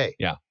nondescript day.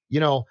 Yeah.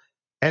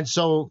 And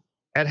so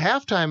at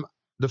halftime,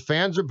 the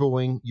fans are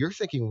booing. You're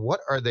thinking, what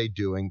are they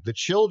doing? The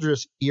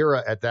Childress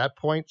era at that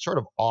point sort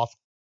of off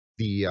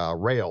the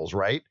rails,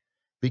 right?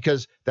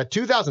 Because that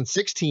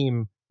 2006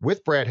 team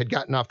with Brad had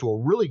gotten off to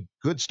a really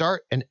good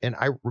start. And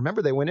I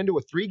remember they went into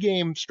a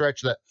 3-game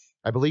stretch that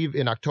I believe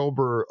in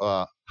October,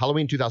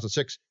 Halloween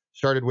 2006,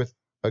 started with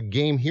a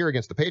game here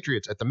against the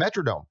Patriots at the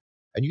Metrodome.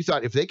 And you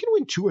thought if they can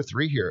win 2 or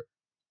 3 here,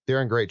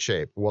 they're in great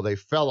shape. Well, they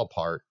fell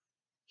apart.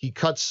 He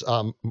cuts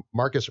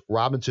Marcus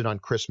Robinson on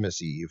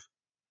Christmas Eve.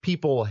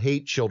 People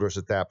hate Childress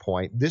at that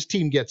point. This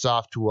team gets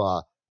off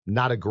to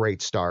not a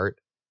great start.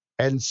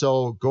 And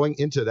so going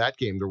into that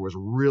game, there was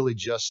really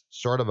just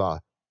sort of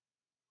a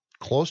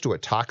close to a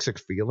toxic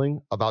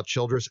feeling about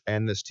Childress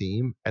and this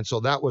team. And so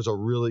that was a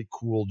really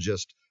cool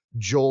just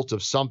jolt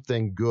of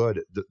something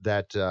good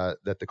that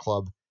the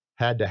club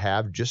had to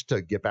have just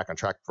to get back on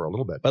track for a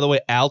little bit. By the way,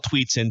 Al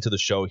tweets into the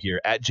show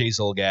here, at Jay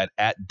Zolgad,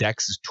 at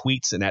Dex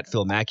Tweets, and at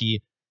Phil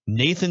Mackey.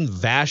 Nathan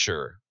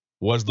Vasher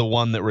was the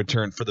one that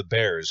returned for the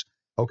Bears.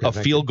 Okay, a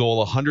field goal,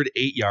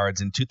 108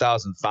 yards in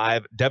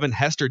 2005. Devin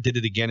Hester did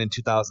it again in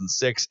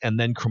 2006, and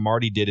then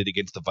Cromartie did it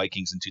against the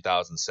Vikings in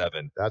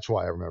 2007. That's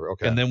why I remember.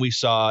 Okay. And then we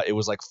saw, it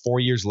was like 4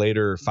 years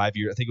later, 5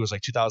 years, I think it was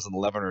like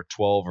 2011 or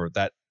 12, or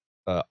that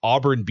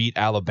Auburn beat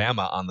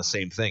Alabama on the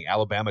same thing.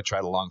 Alabama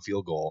tried a long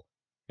field goal,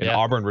 and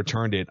Auburn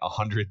returned it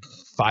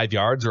 105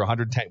 yards or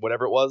 110,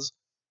 whatever it was,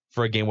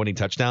 for a game-winning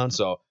touchdown.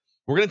 So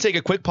we're going to take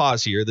a quick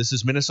pause here. This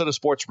is Minnesota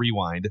Sports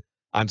Rewind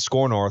on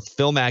Score North.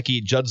 Phil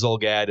Mackey, Judd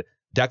Zolgad,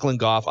 Declan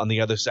Goff on the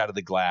other side of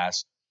the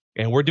glass.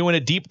 And we're doing a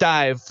deep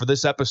dive for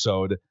this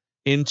episode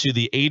into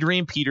the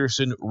Adrian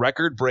Peterson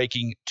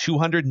record-breaking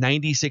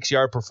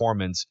 296-yard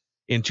performance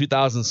in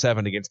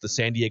 2007 against the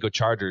San Diego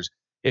Chargers.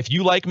 If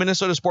you like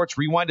Minnesota Sports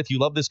Rewind, if you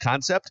love this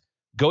concept,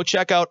 go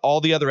check out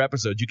all the other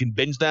episodes. You can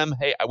binge them.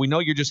 Hey, we know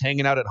you're just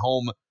hanging out at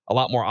home a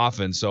lot more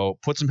often, so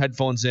put some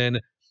headphones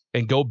in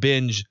and go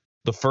binge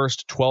the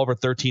first 12 or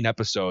 13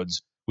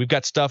 episodes. We've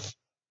got stuff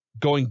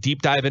going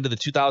deep dive into the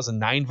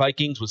 2009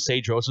 Vikings with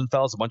Sage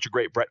Rosenfels, a bunch of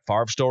great Brett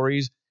Favre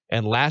stories.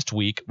 And last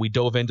week, we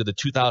dove into the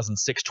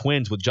 2006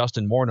 Twins with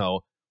Justin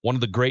Morneau, one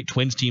of the great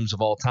Twins teams of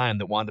all time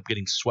that wound up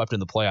getting swept in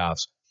the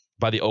playoffs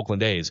by the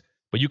Oakland A's.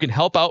 But you can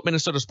help out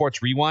Minnesota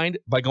Sports Rewind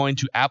by going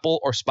to Apple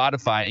or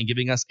Spotify and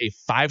giving us a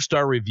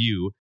 5-star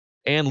review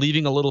and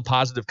leaving a little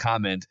positive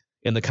comment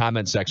in the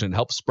comment section.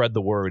 Help spread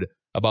the word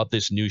about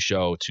this new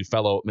show to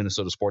fellow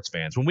Minnesota sports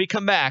fans. When we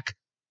come back,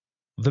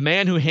 the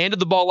man who handed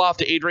the ball off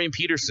to Adrian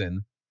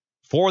Peterson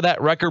for that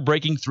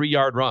record-breaking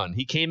 3-yard run.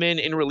 He came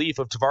in relief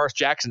of Tavares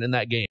Jackson in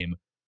that game.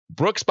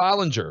 Brooks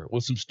Bollinger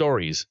with some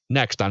stories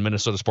next on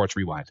Minnesota Sports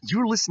Rewind.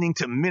 You're listening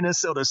to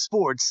Minnesota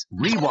Sports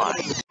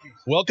Rewind.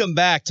 Welcome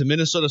back to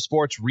Minnesota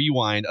Sports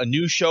Rewind, a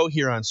new show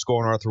here on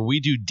Score North where we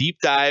do deep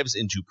dives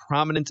into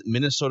prominent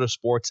Minnesota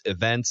sports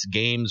events,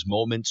 games,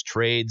 moments,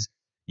 trades,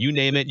 you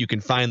name it. You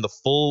can find the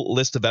full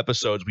list of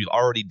episodes we've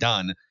already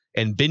done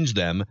and binge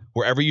them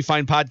wherever you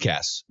find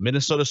podcasts.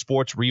 Minnesota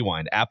Sports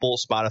Rewind, Apple,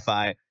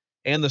 Spotify,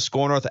 and the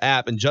Score North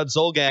app. And Judd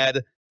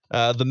Zolgad,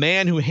 the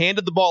man who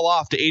handed the ball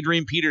off to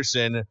Adrian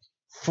Peterson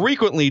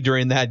frequently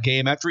during that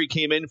game after he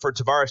came in for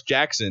Tavares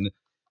Jackson,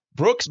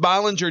 Brooks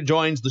Bollinger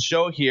joins the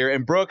show here.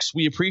 And Brooks,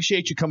 we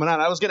appreciate you coming on.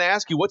 I was going to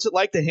ask you, what's it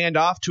like to hand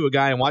off to a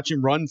guy and watch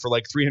him run for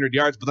like 300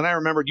 yards? But then I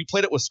remembered you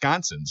played at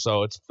Wisconsin,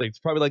 so it's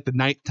probably like the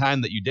 9th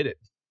time that you did it.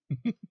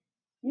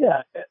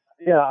 Yeah.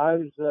 I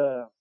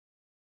was.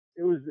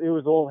 It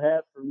was old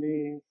hat for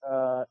me,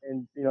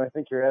 and I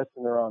think you're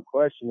asking the wrong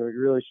question. What you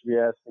really should be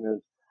asking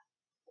is,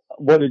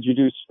 what did you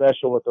do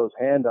special with those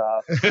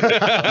handoffs?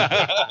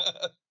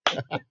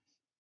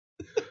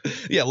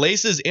 Yeah,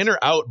 laces in or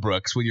out,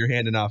 Brooks, when you're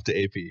handing off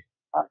to AP?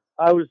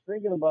 I was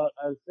thinking about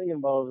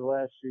over the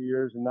last few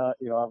years, and not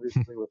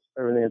obviously with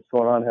everything that's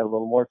going on, I have a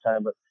little more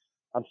time, but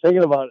I'm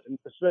thinking about it, and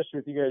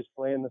especially with you guys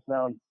playing this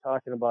now and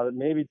talking about it,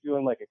 maybe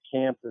doing like a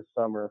camp this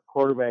summer, a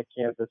quarterback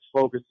camp that's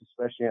focused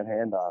especially on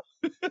handoffs.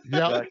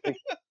 Yeah,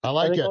 I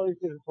like it. All these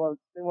kids want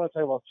to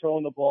talk about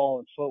throwing the ball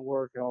and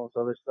footwork and all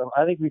this other stuff.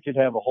 I think we could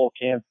have a whole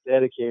camp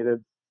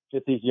dedicated,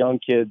 get these young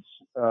kids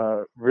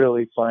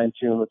really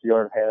fine-tuned with the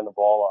art of handing the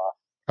ball off.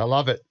 I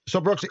love it. So,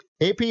 Brooks,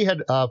 AP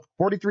had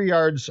 43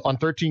 yards on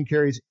 13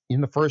 carries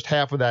in the first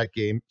half of that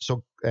game.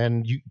 So,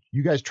 and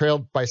you guys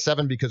trailed by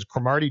 7 because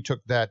Cromartie took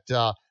that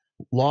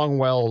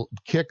long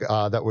kick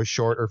that was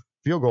short, or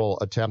field goal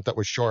attempt that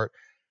was short,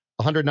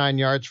 109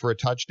 yards for a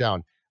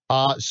touchdown.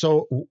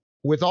 So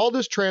with all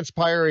this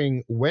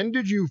transpiring, when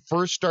did you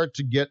first start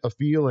to get a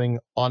feeling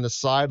on the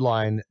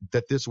sideline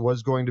that this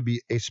was going to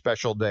be a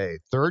special day?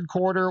 Third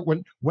quarter?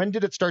 When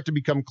did it start to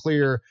become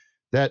clear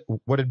that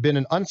what had been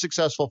an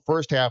unsuccessful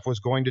first half was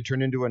going to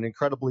turn into an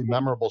incredibly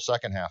memorable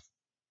second half?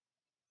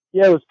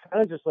 Yeah, it was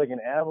kind of just like an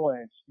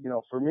avalanche.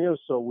 For me, it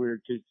was so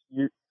weird because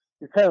you're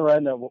kind of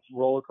riding that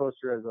roller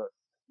coaster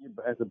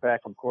as a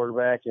backup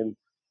quarterback, and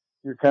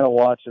you're kind of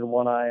watching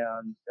one eye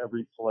on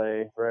every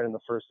play. Right in the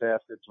first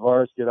half, did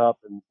Tavares get up,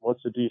 and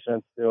what's the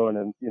defense doing?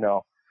 And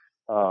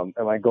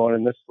am I going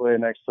in this play,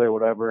 next play,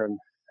 whatever?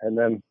 And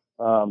then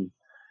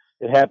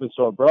it happened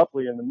so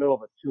abruptly in the middle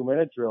of a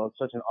 2-minute drill. It's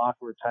such an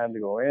awkward time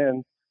to go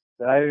in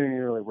that I didn't even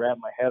really wrap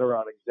my head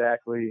around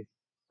exactly.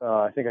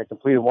 I think I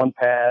completed one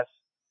pass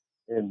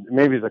and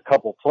maybe it's a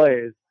couple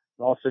plays.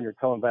 And all of a sudden you're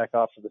coming back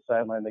off to the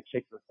sideline. They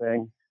kick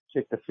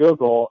the field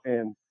goal,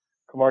 and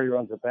Cromartie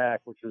runs it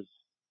back, which was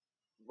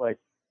like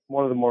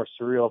one of the more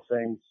surreal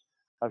things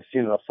I've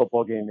seen in a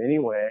football game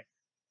anyway.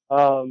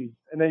 And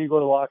then you go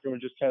to the locker room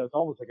and just it's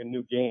almost like a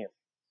new game,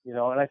 and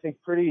I think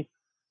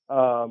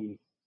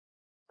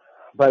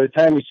by the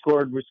time we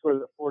scored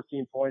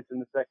 14 points in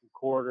the second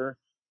quarter.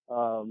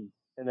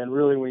 And then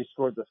really when we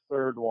scored the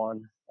third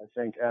one, I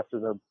think after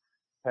the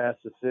pass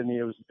to Sydney,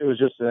 it was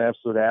just an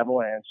absolute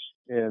avalanche.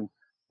 And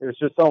it was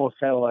just almost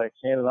kind of like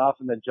handing off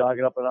and then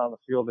jogging up and down the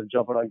field and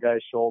jumping on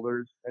guys'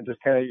 shoulders. And just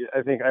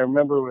I think I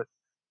remember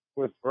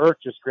with Burke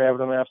just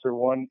grabbing him after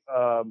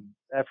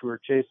after we were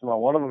chasing him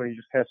on one of them, and he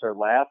just kind of started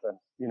laughing,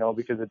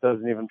 because it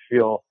doesn't even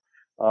feel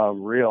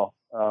real.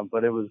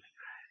 But it was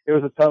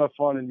a ton of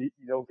fun, and you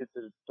don't get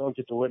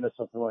to witness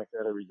something like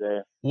that every day.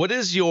 What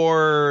is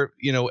your,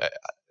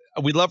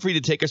 we'd love for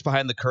you to take us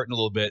behind the curtain a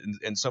little bit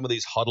and some of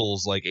these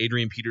huddles like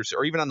Adrian Peterson,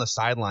 or even on the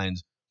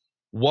sidelines.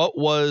 What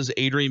was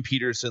Adrian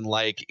Peterson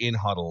like in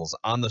huddles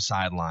on the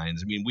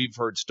sidelines? I mean, we've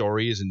heard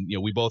stories, and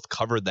we both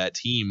covered that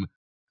team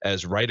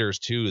as writers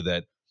too,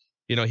 that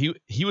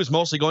he was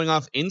mostly going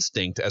off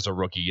instinct as a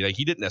rookie.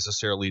 He didn't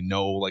necessarily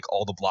know like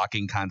all the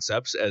blocking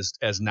concepts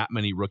as not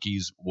many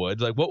rookies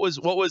would. Like what was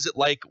it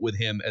like with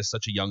him as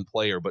such a young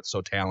player but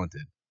so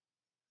talented?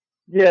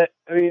 Yeah,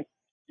 I mean,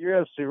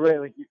 you're absolutely right.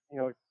 Like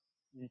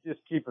you just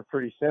keep it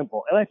pretty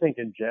simple. And I think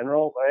in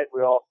general, right,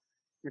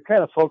 you're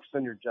kind of focused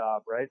on your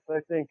job, right? So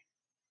I think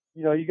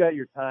you got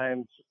your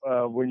times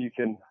when you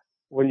can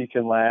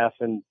laugh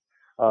and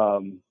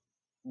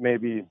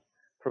maybe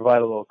provide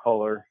a little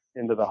color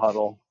into the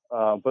huddle.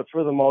 But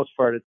for the most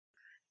part,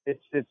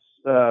 it's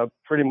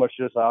pretty much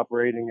just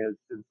operating as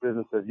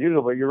business as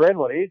usual. But you're right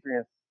about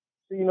Adrian.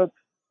 So,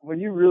 when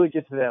you really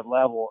get to that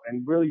level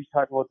and really you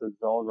talk about the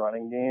zone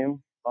running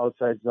game,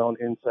 outside zone,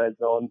 inside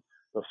zone,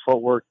 the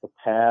footwork, the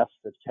pass,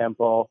 the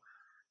tempo,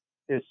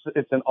 it's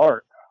an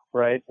art,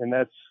 right? And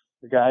that's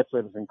the guy I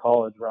played with in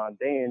college, Ron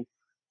Dane,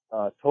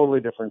 totally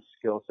different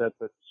skill set,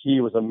 but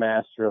he was a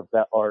master of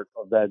that art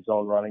of that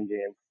zone running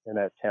game and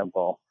that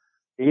tempo.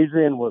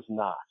 Adrian was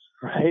not.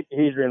 Right?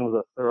 Adrian was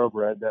a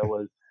thoroughbred that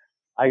was,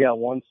 I got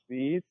one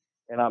speed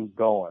and I'm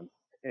going.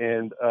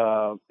 And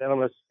then I'm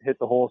going to hit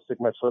the hole,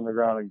 stick my foot in the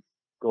ground and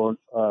go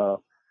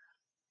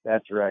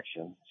that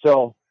direction.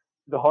 So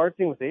the hard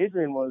thing with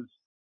Adrian was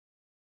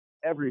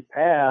every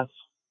pass,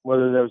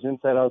 whether there was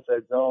inside,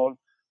 outside zone,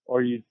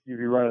 or you'd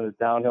be running a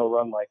downhill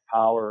run like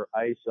power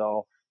or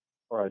ISO,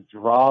 or a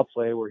draw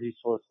play where he's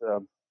supposed to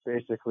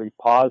basically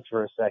pause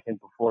for a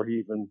second before he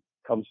even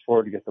comes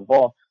forward to get the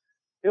ball.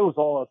 It was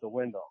all out the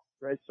window.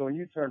 Right. So when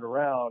you turned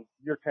around,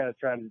 you're kind of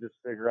trying to just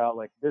figure out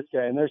like this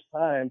guy. And there's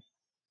times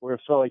where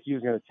it felt like he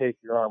was going to take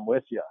your arm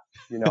with you,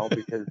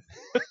 because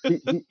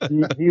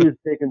he was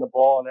taking the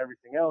ball and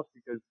everything else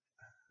because,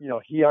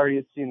 he already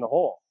had seen the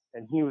hole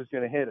and he was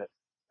going to hit it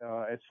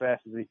as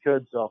fast as he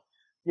could. So,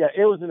 yeah,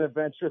 it was an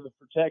adventure. The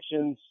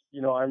protections,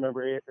 I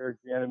remember Eric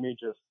Bieniemy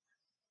just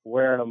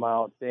wearing them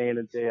out day in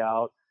and day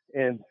out.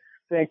 And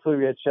thankfully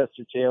we had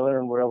Chester Taylor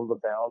and we're able to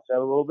balance that a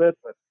little bit.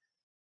 But,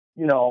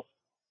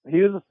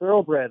 he was a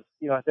thoroughbred,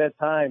 at that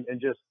time, and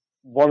just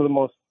one of the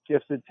most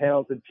gifted,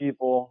 talented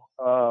people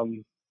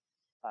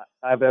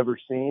I've ever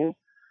seen.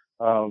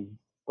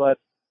 But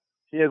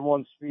he had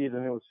one speed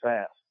and it was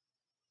fast.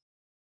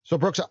 So,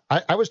 Brooks,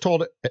 I was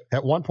told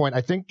at one point,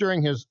 I think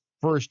during his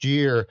first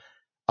year,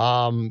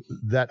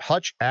 that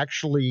Hutch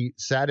actually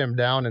sat him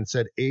down and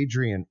said,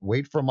 Adrian,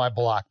 wait for my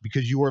block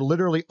because you are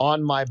literally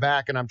on my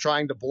back and I'm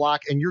trying to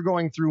block and you're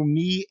going through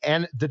me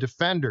and the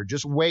defender.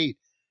 Just wait.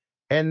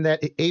 And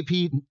that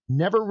AP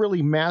never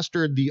really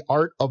mastered the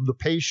art of the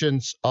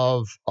patience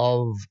of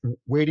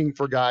waiting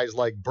for guys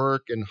like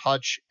Burke and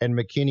Hutch and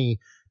McKinney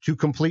to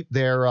complete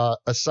their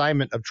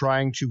assignment of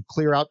trying to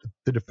clear out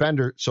the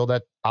defender so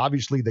that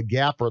obviously the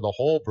gap or the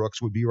hole,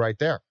 Brooks, would be right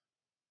there.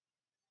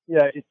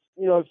 Yeah, it's,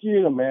 if you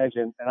can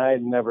imagine, and I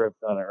never have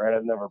done it, right?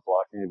 I've never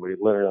blocked anybody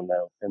literally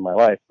in my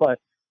life, but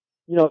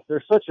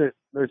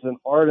there's an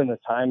art and a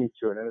timing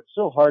to it, and it's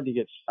so hard to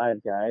get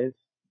 5 guys,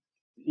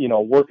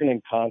 working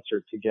in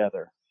concert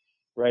together,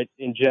 right?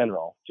 In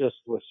general, just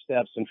with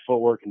steps and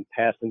footwork and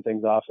passing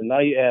things off, and now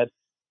you add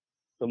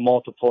the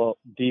multiple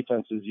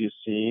defenses you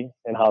see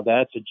and how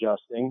that's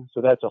adjusting.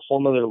 So that's a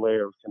whole nother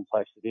layer of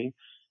complexity.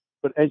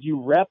 But as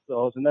you rep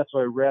those, and that's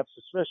why reps,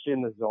 especially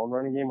in the zone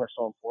running game, are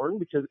so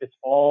important because it's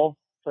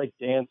like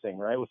dancing,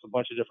 right? With a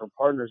bunch of different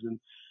partners. And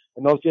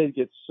those guys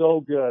get so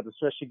good,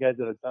 especially guys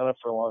that have done it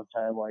for a long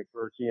time, like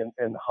Berkey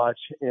and Hutch.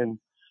 And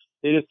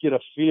they just get a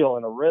feel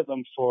and a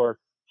rhythm for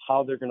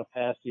how they're going to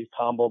pass these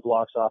combo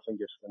blocks off and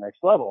get to the next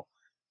level.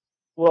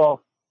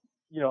 Well,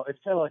 it's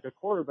kind of like a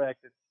quarterback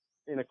that's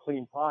in a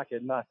clean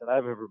pocket. Not that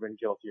I've ever been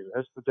guilty of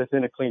this, but that's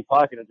in a clean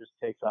pocket and just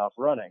takes off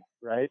running,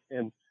 right?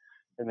 And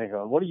they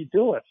go, what are you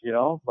doing?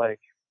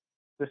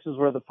 This is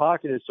where the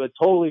pocket is. So it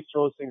totally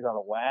throws things on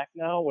a whack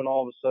now when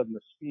all of a sudden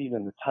the speed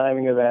and the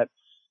timing of that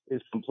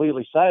is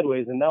completely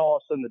sideways. And now all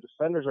of a sudden the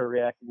defenders are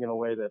reacting in a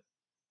way that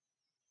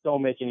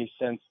don't make any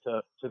sense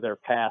to their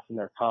path and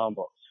their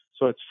combos.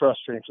 So it's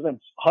frustrating for them.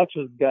 Hutch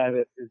is a guy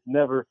that is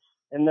never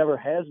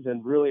has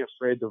been really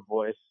afraid to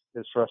voice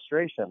his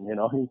frustration.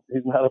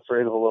 He's not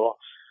afraid of a little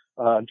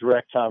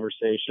direct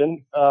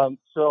conversation.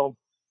 So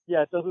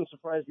yeah, it doesn't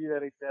surprise me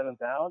that he sat him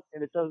down,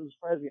 and it doesn't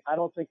surprise me. I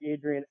don't think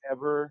Adrian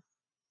ever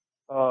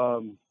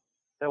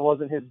that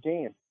wasn't his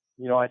game.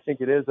 I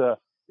think it's a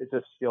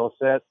skill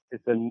set.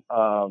 It's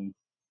something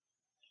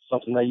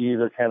that you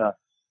either kind of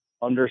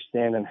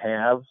understand and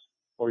have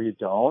or you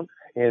don't.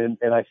 And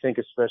I think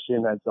especially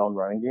in that zone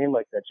running game,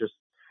 like that, just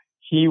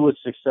he was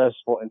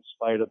successful in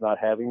spite of not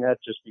having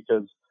that, just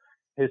because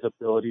his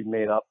ability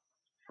made up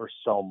for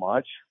so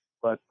much.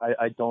 But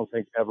I don't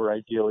think ever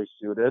ideally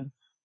suited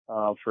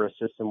for a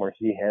system where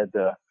he had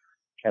to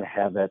kind of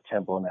have that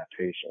tempo and that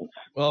patience.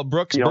 Well,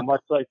 Brooks,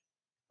 much like,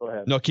 go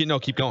ahead. No, keep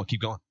going.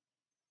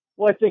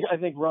 Well, I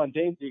think Ron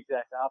Dane's the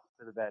exact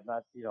opposite of that.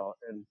 Not,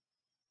 and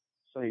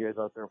some of you guys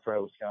out there are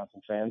probably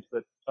Wisconsin fans,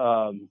 but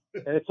and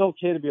it's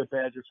okay to be a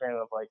Badger fan and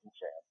a Vikings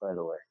fan, by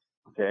the way.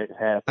 Okay, it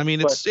has. I mean,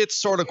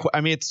 it's sort of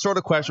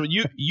questionable.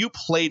 You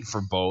played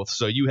for both,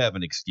 so you have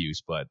an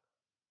excuse, but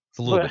it's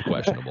a little bit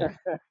questionable.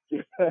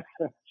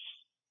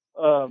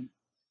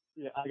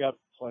 Yeah, I got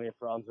plenty of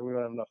problems, and we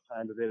don't have enough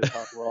time today to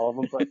talk about all of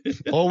them. But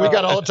we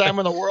got all the time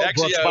in the world.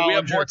 Actually, Brooks, we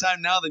have more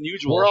time now than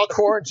usual. We're all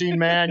quarantined,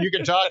 man. You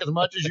can talk as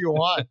much as you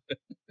want.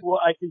 Well,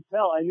 I can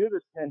tell. I knew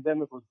this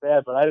pandemic was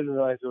bad, but I didn't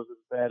realize it was as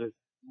bad as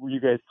you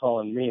guys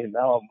calling me, and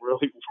now I'm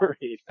really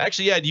worried.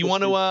 Actually, yeah. Do you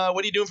want to?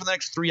 What are you doing for the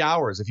next 3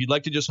 hours? If you'd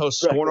like to just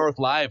host Score North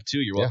Live too,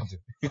 you're welcome to.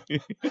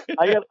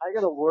 I got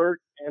to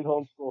work and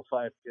homeschool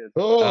 5 kids.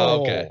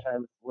 Oh, okay.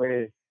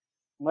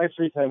 My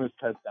free time is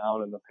cut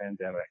down in the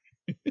pandemic.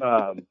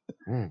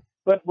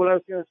 But what I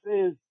was going to say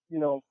is,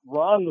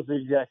 Ron was the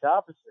exact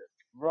opposite.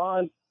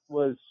 Ron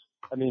was,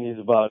 he's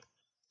about,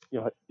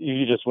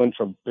 you just went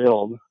from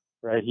build,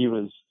 right? He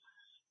was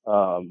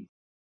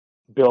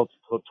built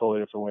a totally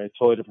different way,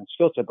 totally different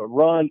skill set. But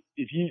Ron,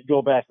 if you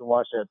go back and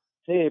watch that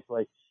tape,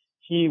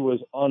 he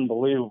was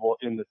unbelievable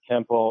in the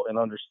tempo and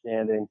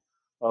understanding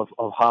of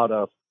how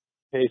to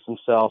pace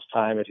himself,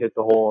 time it, hit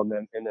the hole, and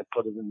then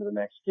put it into the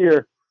next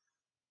gear.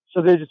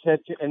 So they just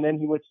had to, and then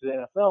he went to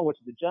the NFL, went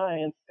to the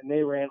Giants, and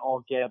they ran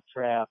all gap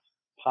trap,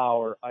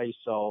 power,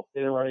 ISO. They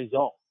didn't run any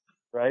zone,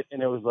 right?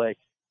 And it was like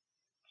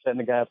setting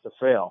the guy up to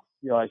fail.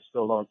 I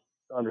still don't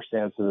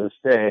understand to this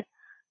day.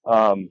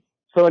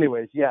 So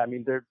anyways, yeah,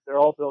 they're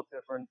all built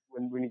different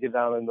when you get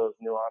down in those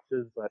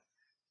nuances, but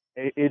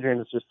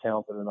Adrian is just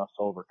talented enough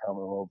to overcome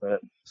it a little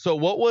bit. So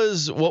what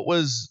was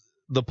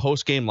the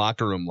post-game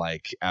locker room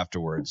like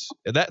afterwards?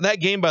 That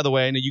game, by the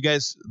way, I know you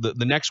guys,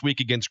 the next week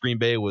against Green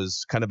Bay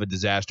was kind of a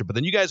disaster, but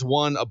then you guys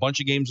won a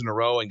bunch of games in a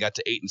row and got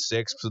to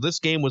 8-6. So this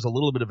game was a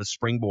little bit of a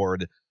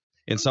springboard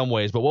in some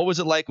ways. But what was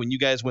it like when you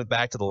guys went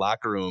back to the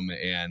locker room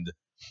and,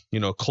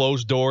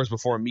 closed doors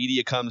before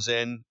media comes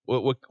in?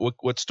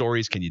 What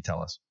stories can you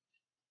tell us?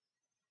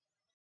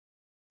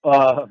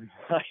 I don't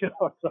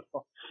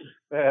know.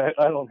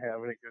 I don't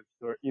have any good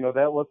story.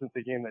 That wasn't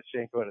the game that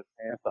Shank got his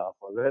pants off,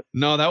 was it?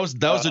 No, that was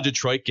a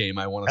Detroit game,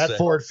 I want to say. At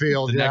Ford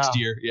Field, the next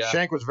year. Yeah.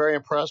 Shank was very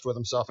impressed with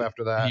himself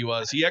after that. He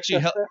was. He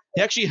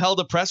actually held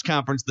a press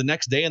conference the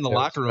next day in the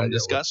locker room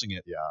discussing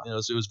it. Yeah.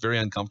 It was very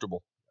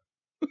uncomfortable.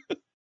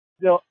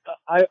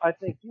 I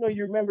think,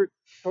 you remember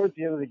towards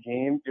the end of the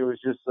game, it was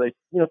just like,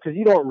 because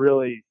you don't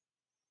really,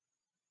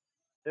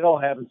 it all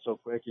happened so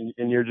quick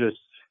and you're just,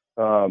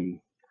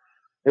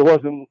 it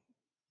wasn't,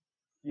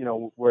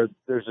 where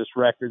there's this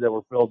record that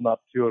we're building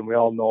up to and we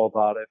all know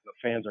about it. The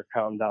fans are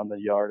counting down the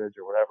yardage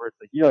or whatever. It's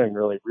like, you don't even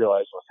really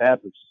realize what's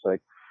happened. It's just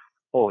like,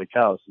 holy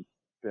cow, this has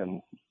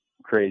been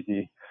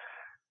crazy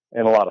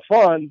and a lot of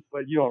fun,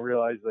 but you don't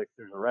realize like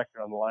there's a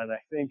record on the line. I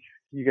think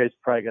you guys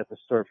probably got the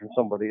story from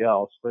somebody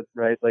else, but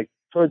right, like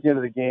towards the end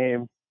of the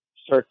game,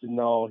 start to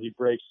know he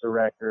breaks the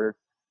record,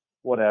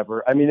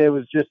 whatever. I mean, it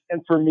was just,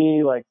 and for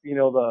me, like,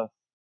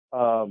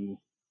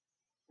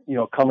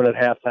 coming at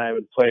halftime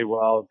and play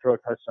well and throw a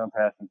touchdown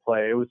pass and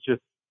play. It was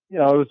just, it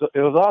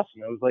was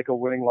awesome. It was like a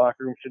winning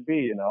locker room should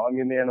be, I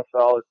mean, the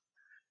NFL is,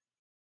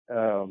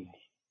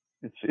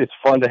 it's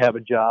fun to have a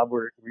job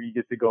where you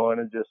get to go in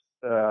and just,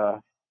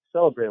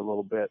 celebrate a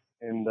little bit.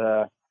 And,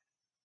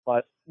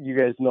 but you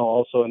guys know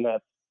also in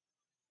that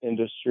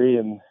industry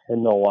and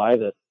know why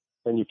that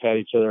when you pat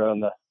each other on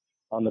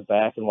the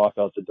back and walk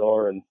out the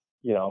door and,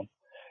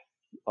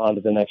 on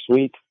to the next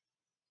week.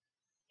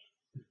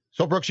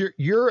 So, Brooks,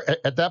 you're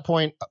at that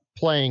point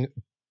playing,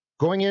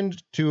 going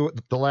into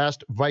the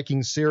last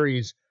Vikings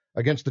series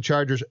against the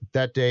Chargers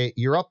that day.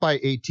 You're up by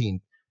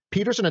 18.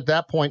 Peterson at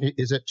that point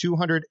is at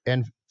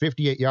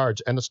 258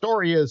 yards. And the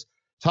story is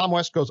Tom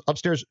West goes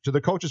upstairs to the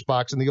coach's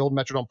box in the old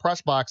Metrodome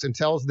press box and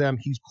tells them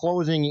he's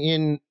closing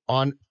in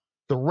on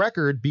the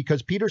record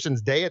because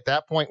Peterson's day at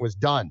that point was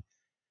done.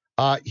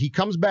 He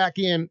comes back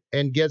in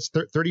and gets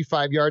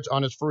 35 yards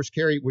on his first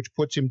carry, which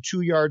puts him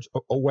 2 yards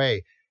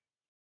away.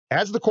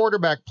 As the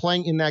quarterback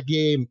playing in that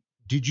game,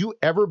 did you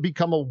ever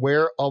become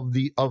aware of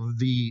the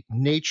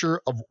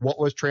nature of what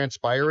was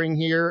transpiring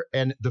here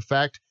and the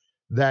fact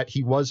that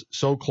he was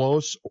so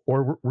close,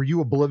 or were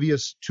you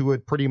oblivious to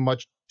it pretty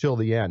much till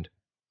the end?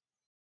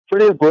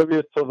 Pretty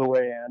oblivious till the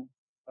way end.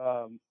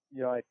 I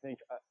think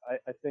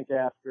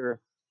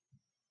after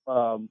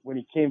when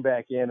he came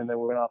back in and then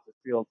we went off the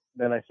field,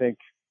 then I think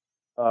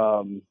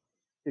the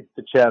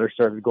chatter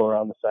started to go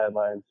around the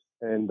sidelines,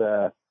 and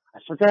I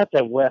forgot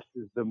that West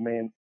is the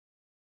main.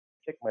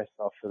 Kick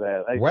myself for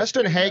that.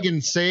 Weston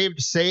Hagen saved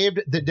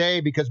the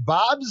day because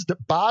Bob's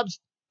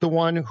the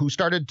one who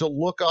started to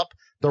look up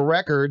the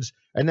records,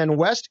 and then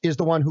West is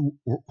the one who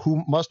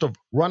must have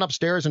run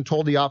upstairs and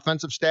told the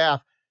offensive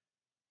staff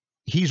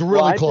he's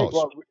really close.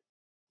 What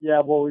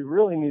we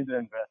really need to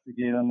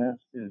investigate on this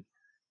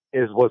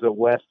is was it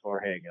West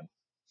or Hagen?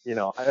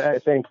 I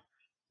think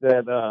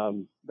that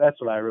that's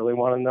what I really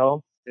want to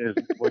know. Is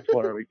which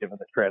one are we giving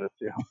the credit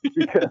to?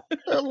 Because,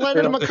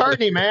 Lennon and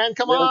McCartney, man,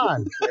 come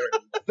on.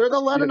 They're the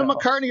Lennon and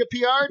McCartney of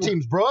PR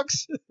teams,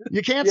 Brooks.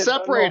 You can't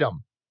separate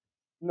them.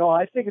 No,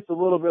 I think it's a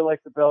little bit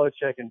like the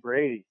Belichick and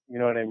Brady. You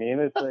know what I mean?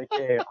 It's like,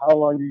 hey, how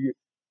long do you?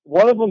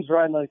 One of them's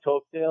riding on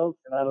coattails,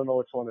 and I don't know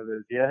which one it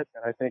is yet.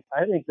 And I think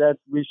that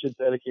we should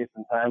dedicate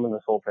some time in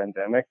this whole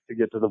pandemic to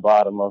get to the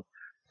bottom of,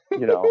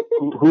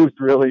 who's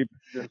really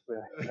just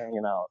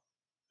hanging out.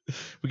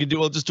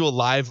 We'll just do a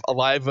live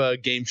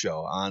game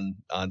show on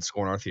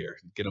Score North here.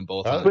 Get them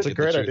both. That's a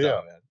great idea.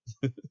 Out,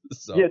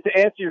 so. Yeah, to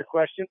answer your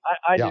question,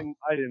 I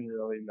didn't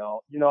really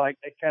know. I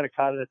kind of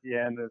caught it at the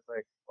end. It's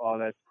like, oh,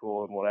 that's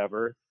cool and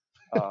whatever.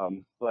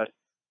 But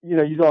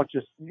you got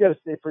to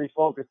stay pretty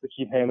focused to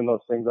keep handing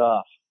those things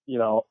off.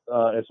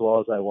 As well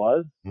as I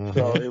was. Mm-hmm.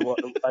 So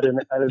I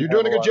didn't. You're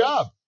doing a good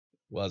job.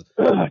 Was.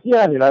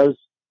 Yeah, I mean, I was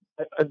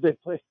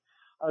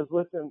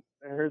listening.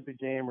 I heard the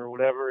game or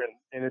whatever,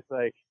 and it's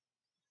like,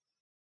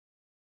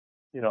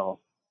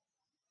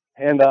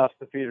 hand off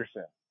to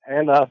Peterson,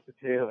 hand off to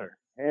Taylor,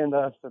 hand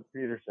off to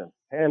Peterson,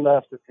 hand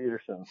off to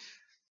Peterson.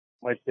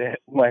 My dad,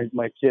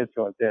 my kids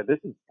going, Dad, this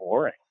is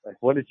boring. Like,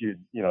 what did you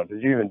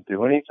even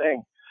do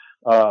anything?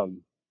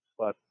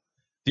 But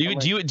do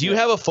you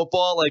have a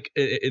football, like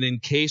an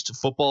encased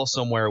football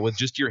somewhere with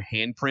just your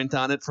handprint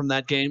on it from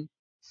that game?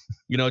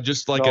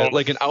 Just like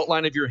an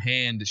outline of your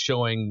hand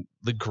showing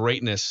the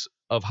greatness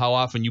of how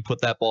often you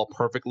put that ball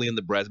perfectly in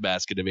the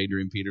breadbasket of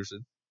Adrian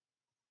Peterson.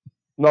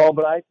 No,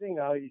 but I think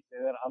now you say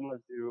that I'm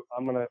gonna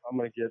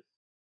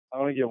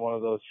get one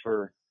of those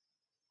for,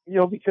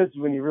 because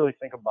when you really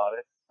think about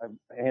it, I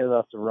handed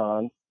off to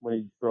Ron when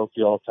he broke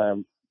the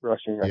all-time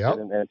rushing record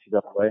in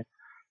NCAA,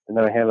 and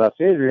then I handed off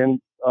to Adrian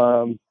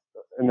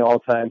in the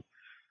all-time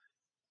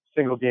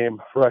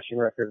single-game rushing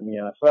record in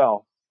the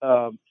NFL.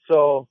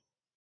 So,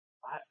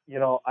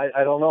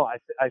 I don't know.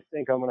 I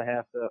think I'm gonna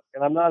have to,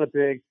 and I'm not a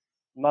big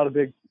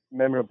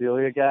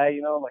memorabilia guy.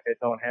 Like I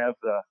don't have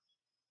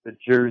the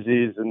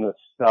jerseys and the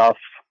stuff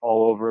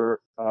all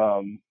over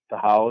the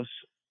house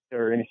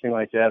or anything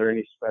like that, or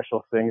any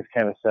special things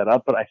kind of set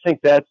up. But I think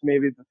that's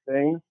maybe the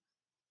thing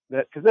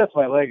because that's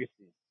my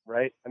legacy,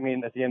 right? I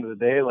mean, at the end of the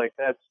day, like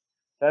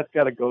that's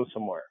got to go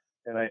somewhere.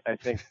 And I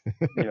think,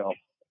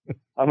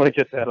 I'm going to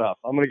get that up.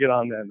 I'm going to get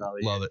on that now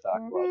that Love you it. talk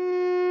about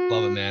it.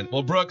 Love it, man.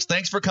 Well, Brooks,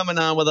 thanks for coming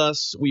on with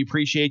us. We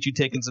appreciate you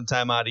taking some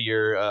time out of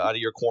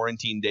your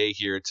quarantine day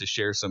here to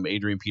share some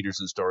Adrian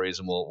Peterson stories,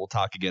 and we'll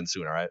talk again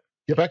soon. All right.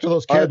 Get back to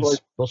those All right, kids,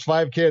 boys. those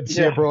 5 kids.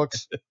 See Yeah. ya,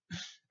 Brooks.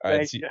 All right.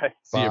 Thanks, See guys.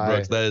 you, Bye.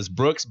 Brooks. That is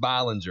Brooks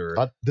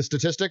Bollinger. The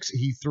statistics: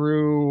 he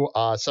threw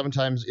 7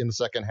 times in the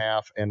second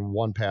half and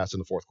 1 pass in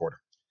the fourth quarter.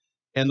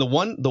 And the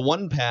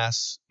one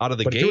pass out of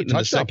the But he threw a gate in the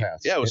touchdown second, pass.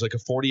 yeah, it was like a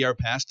 40-yard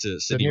pass to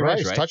Sidney Sidney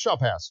Rice, right? touchdown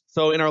pass.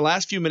 So in our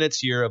last few minutes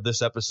here of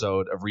this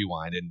episode of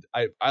Rewind, and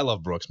I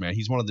love Brooks, man.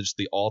 He's one of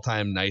the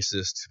all-time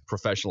nicest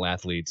professional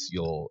athletes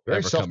you'll Very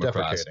ever come across.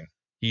 self-deprecating.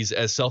 He's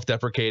as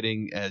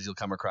self-deprecating as you'll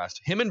come across.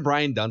 Him and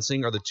Brian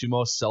Dunsing are the 2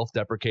 most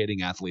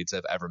self-deprecating athletes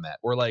I've ever met.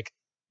 We're like,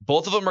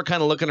 both of them are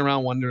kind of looking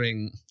around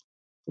wondering,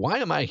 why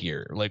am I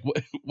here? Like,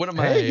 what am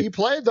I? Hey, he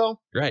played though.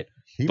 Right.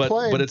 He but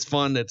played. But it's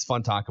fun. It's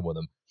fun talking with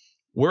him.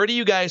 Where do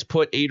you guys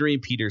put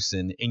Adrian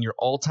Peterson in your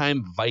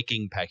all-time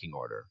Viking pecking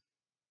order?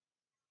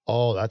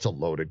 Oh, that's a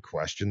loaded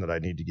question that I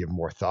need to give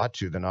more thought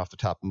to than off the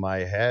top of my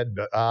head.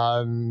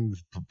 I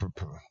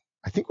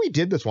think we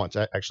did this once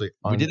actually.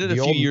 We did it the a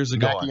few old years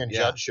ago. Mackey and Yeah.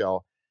 Judd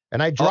show,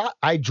 and I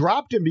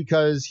dropped him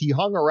because he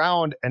hung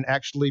around and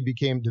actually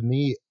became to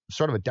me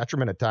sort of a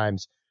detriment at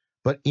times.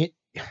 But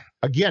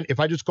again, if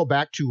I just go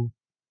back to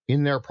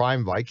in their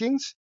prime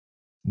Vikings,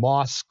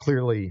 Moss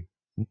clearly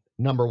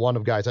number one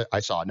of guys I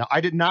saw. Now,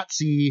 I did not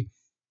see,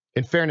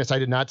 in fairness, I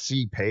did not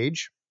see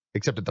Page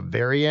except at the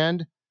very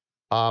end.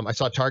 I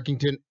saw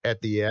Tarkington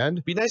at the end.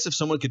 It'd be nice if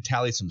someone could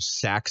tally some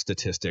sack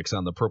statistics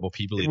on the Purple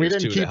People Eaters. We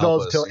didn't too, to keep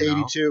help those us, till you know?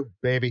 82,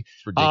 baby.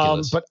 It's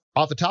ridiculous. But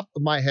off the top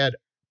of my head,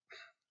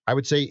 I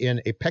would say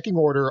in a pecking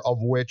order of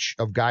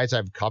guys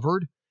I've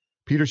covered,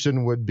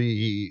 Peterson would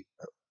be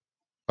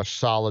a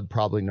solid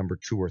probably number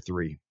 2 or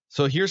 3.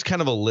 So here's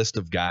kind of a list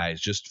of guys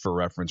just for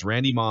reference.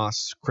 Randy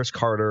Moss, Chris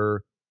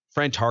Carter,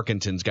 Fran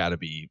Tarkenton's got to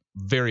be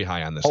very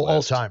high on this list.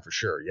 All time for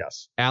sure,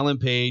 yes. Alan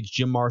Page,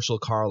 Jim Marshall,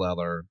 Carl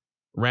Eller,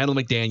 Randall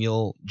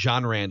McDaniel,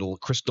 John Randall,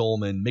 Chris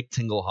Dolman, Mick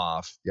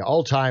Tingelhoff. Yeah,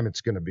 all time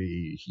it's going to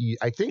be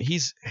I think he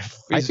was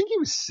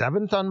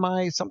 7th on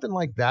my something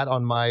like that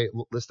on my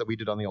list that we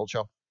did on the old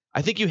show.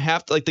 I think you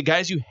have to, like, the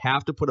guys you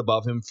have to put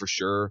above him for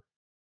sure.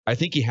 I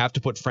think you have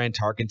to put Fran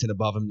Tarkenton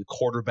above him, the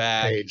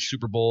quarterback, Page.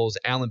 Super Bowls,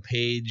 Alan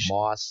Page,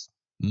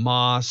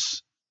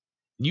 Moss.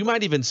 You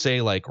might even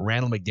say like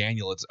Randall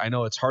McDaniel. I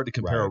know it's hard to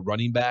compare a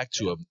running back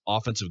to an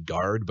offensive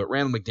guard, but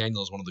Randall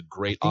McDaniel is one of the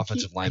great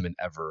offensive linemen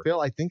ever. Bill,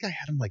 I think I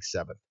had him like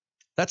 7th.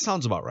 That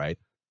sounds about right.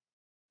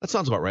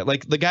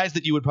 Like the guys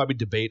that you would probably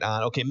debate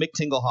on. Okay, Mick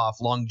Tingelhoff,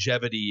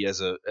 longevity as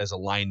a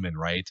lineman,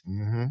 right?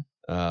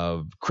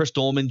 Mm-hmm. Chris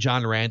Dolman,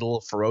 John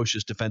Randall,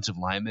 ferocious defensive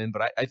lineman.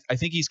 But I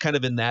think he's kind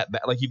of in that.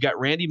 Like you've got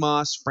Randy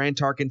Moss, Fran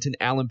Tarkenton,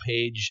 Alan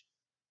Page,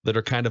 that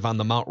are kind of on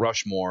the Mount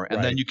Rushmore,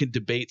 and then you can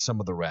debate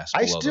some of the rest.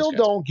 I still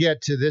don't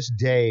get to this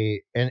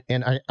day, and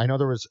I know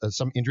there was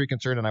some injury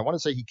concern, and I want to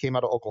say he came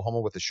out of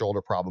Oklahoma with a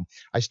shoulder problem.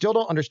 I still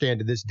don't understand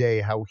to this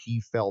day how he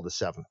fell to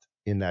 7th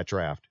in that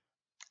draft.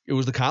 It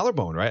was the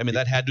collarbone, right? I mean,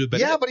 that had to have been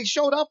Yeah, it. but he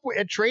showed up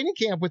at training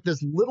camp with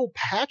this little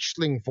patch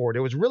thing for it.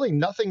 It was really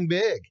nothing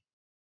big.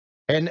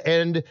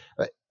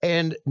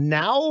 And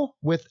now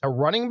with a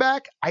running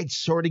back, I'd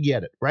sort of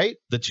get it, right?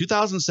 The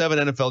 2007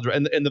 NFL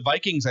draft, and the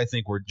Vikings, I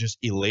think, were just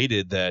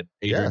elated that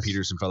Adrian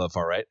Peterson fell that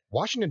far, right?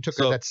 Washington took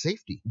So, that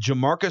safety.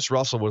 Jamarcus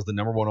Russell was the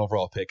number 1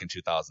 overall pick in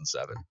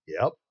 2007.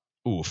 Yep.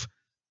 Oof.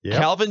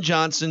 Yep. Calvin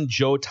Johnson,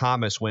 Joe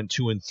Thomas went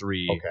 2 and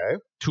 3. Okay.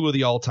 2 of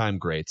the all-time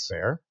greats.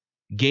 Fair.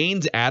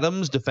 Gaines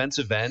Adams,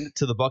 defensive end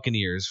to the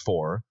Buccaneers,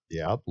 4.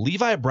 Yep.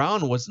 Levi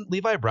Brown, was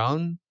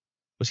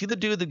he the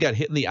dude that got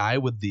hit in the eye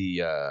with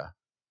the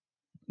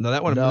No,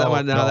 that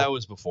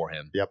was before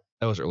him. Yep.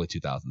 That was early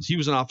 2000s. He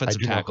was an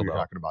offensive tackle, you're though.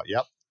 talking about.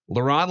 Yep.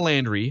 LaRon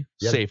Landry,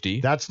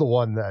 safety. That's the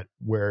one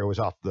where it was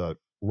off the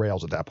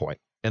rails at that point.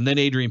 And then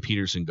Adrian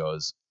Peterson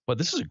goes, but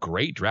this is a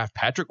great draft.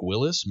 Patrick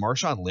Willis,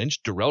 Marshawn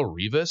Lynch, Darrell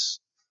Revis.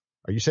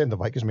 Are you saying the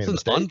Vikings made a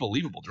It's an mistake?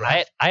 unbelievable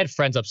draft. I had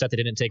friends upset they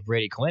didn't take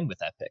Brady Quinn with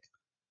that pick.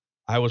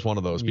 I was one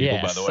of those people,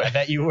 Yes, by the way. I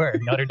bet you were.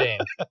 Notre Dame.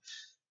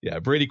 Yeah,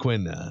 Brady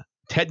Quinn.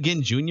 Ted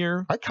Ginn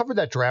Jr. I covered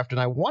that draft,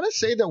 and I want to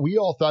say that we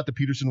all thought that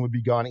Peterson would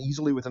be gone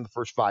easily within the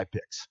first 5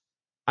 picks.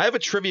 I have a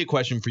trivia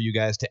question for you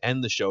guys to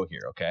end the show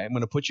here, okay? I'm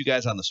going to put you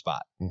guys on the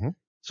spot. Mm-hmm.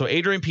 So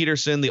Adrian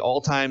Peterson, the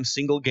all-time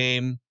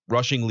single-game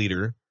rushing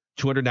leader,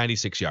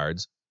 296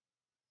 yards.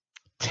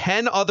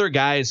 10 other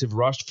guys have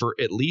rushed for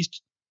at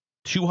least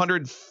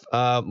 200.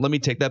 Let me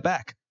take that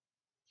back.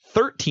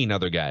 13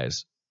 other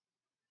guys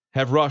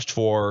have rushed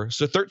for,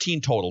 so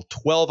 13 total.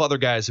 12 other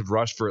guys have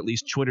rushed for at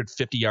least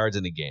 250 yards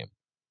in a game,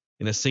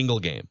 in a single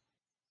game.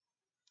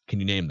 Can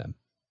you name them?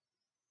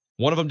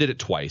 One of them did it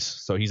twice,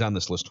 so he's on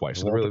this list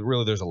twice. So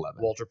really, there's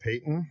 11. Walter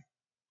Payton.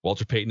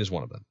 Walter Payton is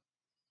one of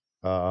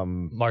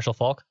them. Marshall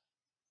Falk.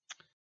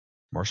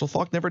 Marshall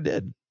Faulk never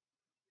did.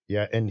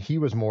 Yeah, and he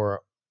was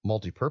more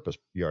multi-purpose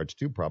yards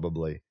too,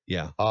 probably.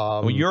 Yeah.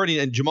 Well, you already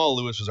and Jamal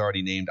Lewis was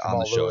already named on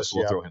the show, so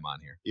we'll throw him on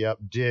here. Yep.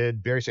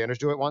 Did Barry Sanders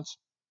do it once?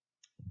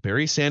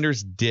 Barry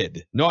Sanders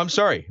did. No, I'm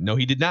sorry. No,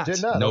 he did not.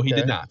 No, he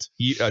did not.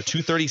 He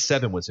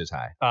 237 was his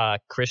high.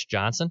 Chris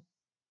Johnson.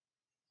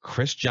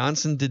 Chris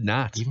Johnson did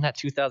not. Even that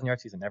 2,000-yard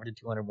season, never did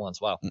 200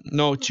 once. Wow.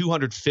 No,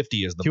 250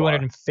 is the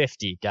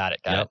 250. bar.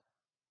 Got it.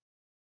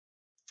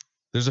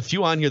 There's a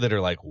few on here that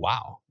are like,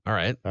 wow. All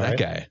right, that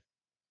guy.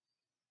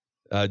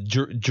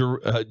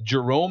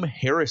 Jerome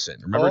Harrison.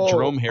 Remember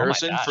Jerome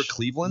Harrison for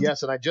Cleveland?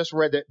 Yes, and I just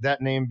read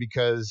that name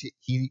because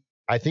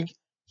I think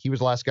he was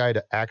the last guy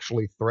to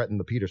actually threaten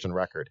the Peterson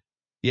record.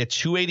 Yeah,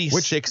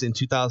 286 in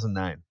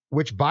 2009.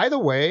 Which, by the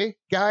way,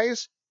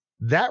 guys,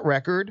 that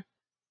record,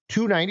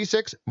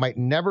 296, might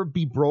never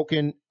be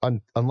broken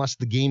unless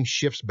the game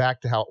shifts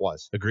back to how it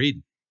was.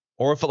 Agreed.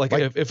 Or if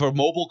if a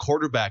mobile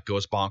quarterback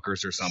goes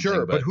bonkers or something.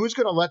 Sure, but who's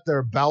going to let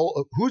their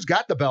who's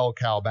got the bell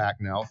cow back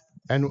now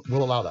and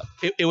will allow that?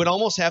 It would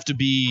almost have to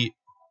be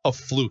a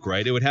fluke,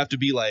 right? It would have to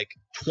be like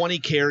 20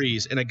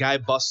 carries and a guy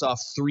busts off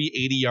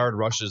 3 80-yard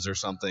rushes or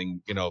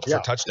something, for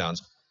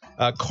touchdowns.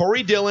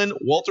 Corey Dillon,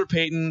 Walter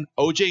Payton,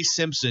 O.J.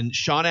 Simpson,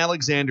 Sean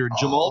Alexander,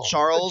 Jamal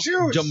Charles,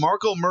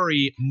 DeMarco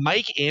Murray,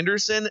 Mike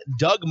Anderson,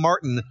 Doug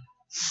Martin,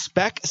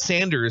 Spec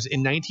Sanders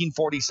in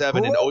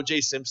 1947, and O.J.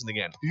 Simpson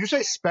again. Did you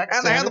say Spec Sanders?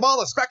 And they hand the ball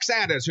to Spec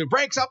Sanders, who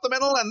breaks up the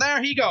middle, and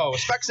there he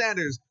goes, Spec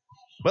Sanders.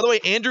 By the way,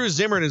 Andrew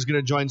Zimmern is going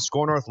to join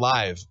Score North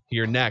Live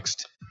here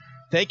next.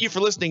 Thank you for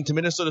listening to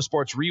Minnesota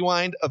Sports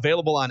Rewind,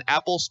 available on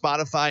Apple,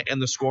 Spotify,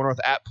 and the Score North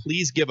app.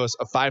 Please give us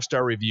a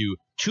 5-star review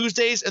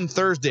Tuesdays and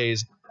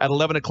Thursdays at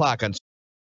 11 o'clock on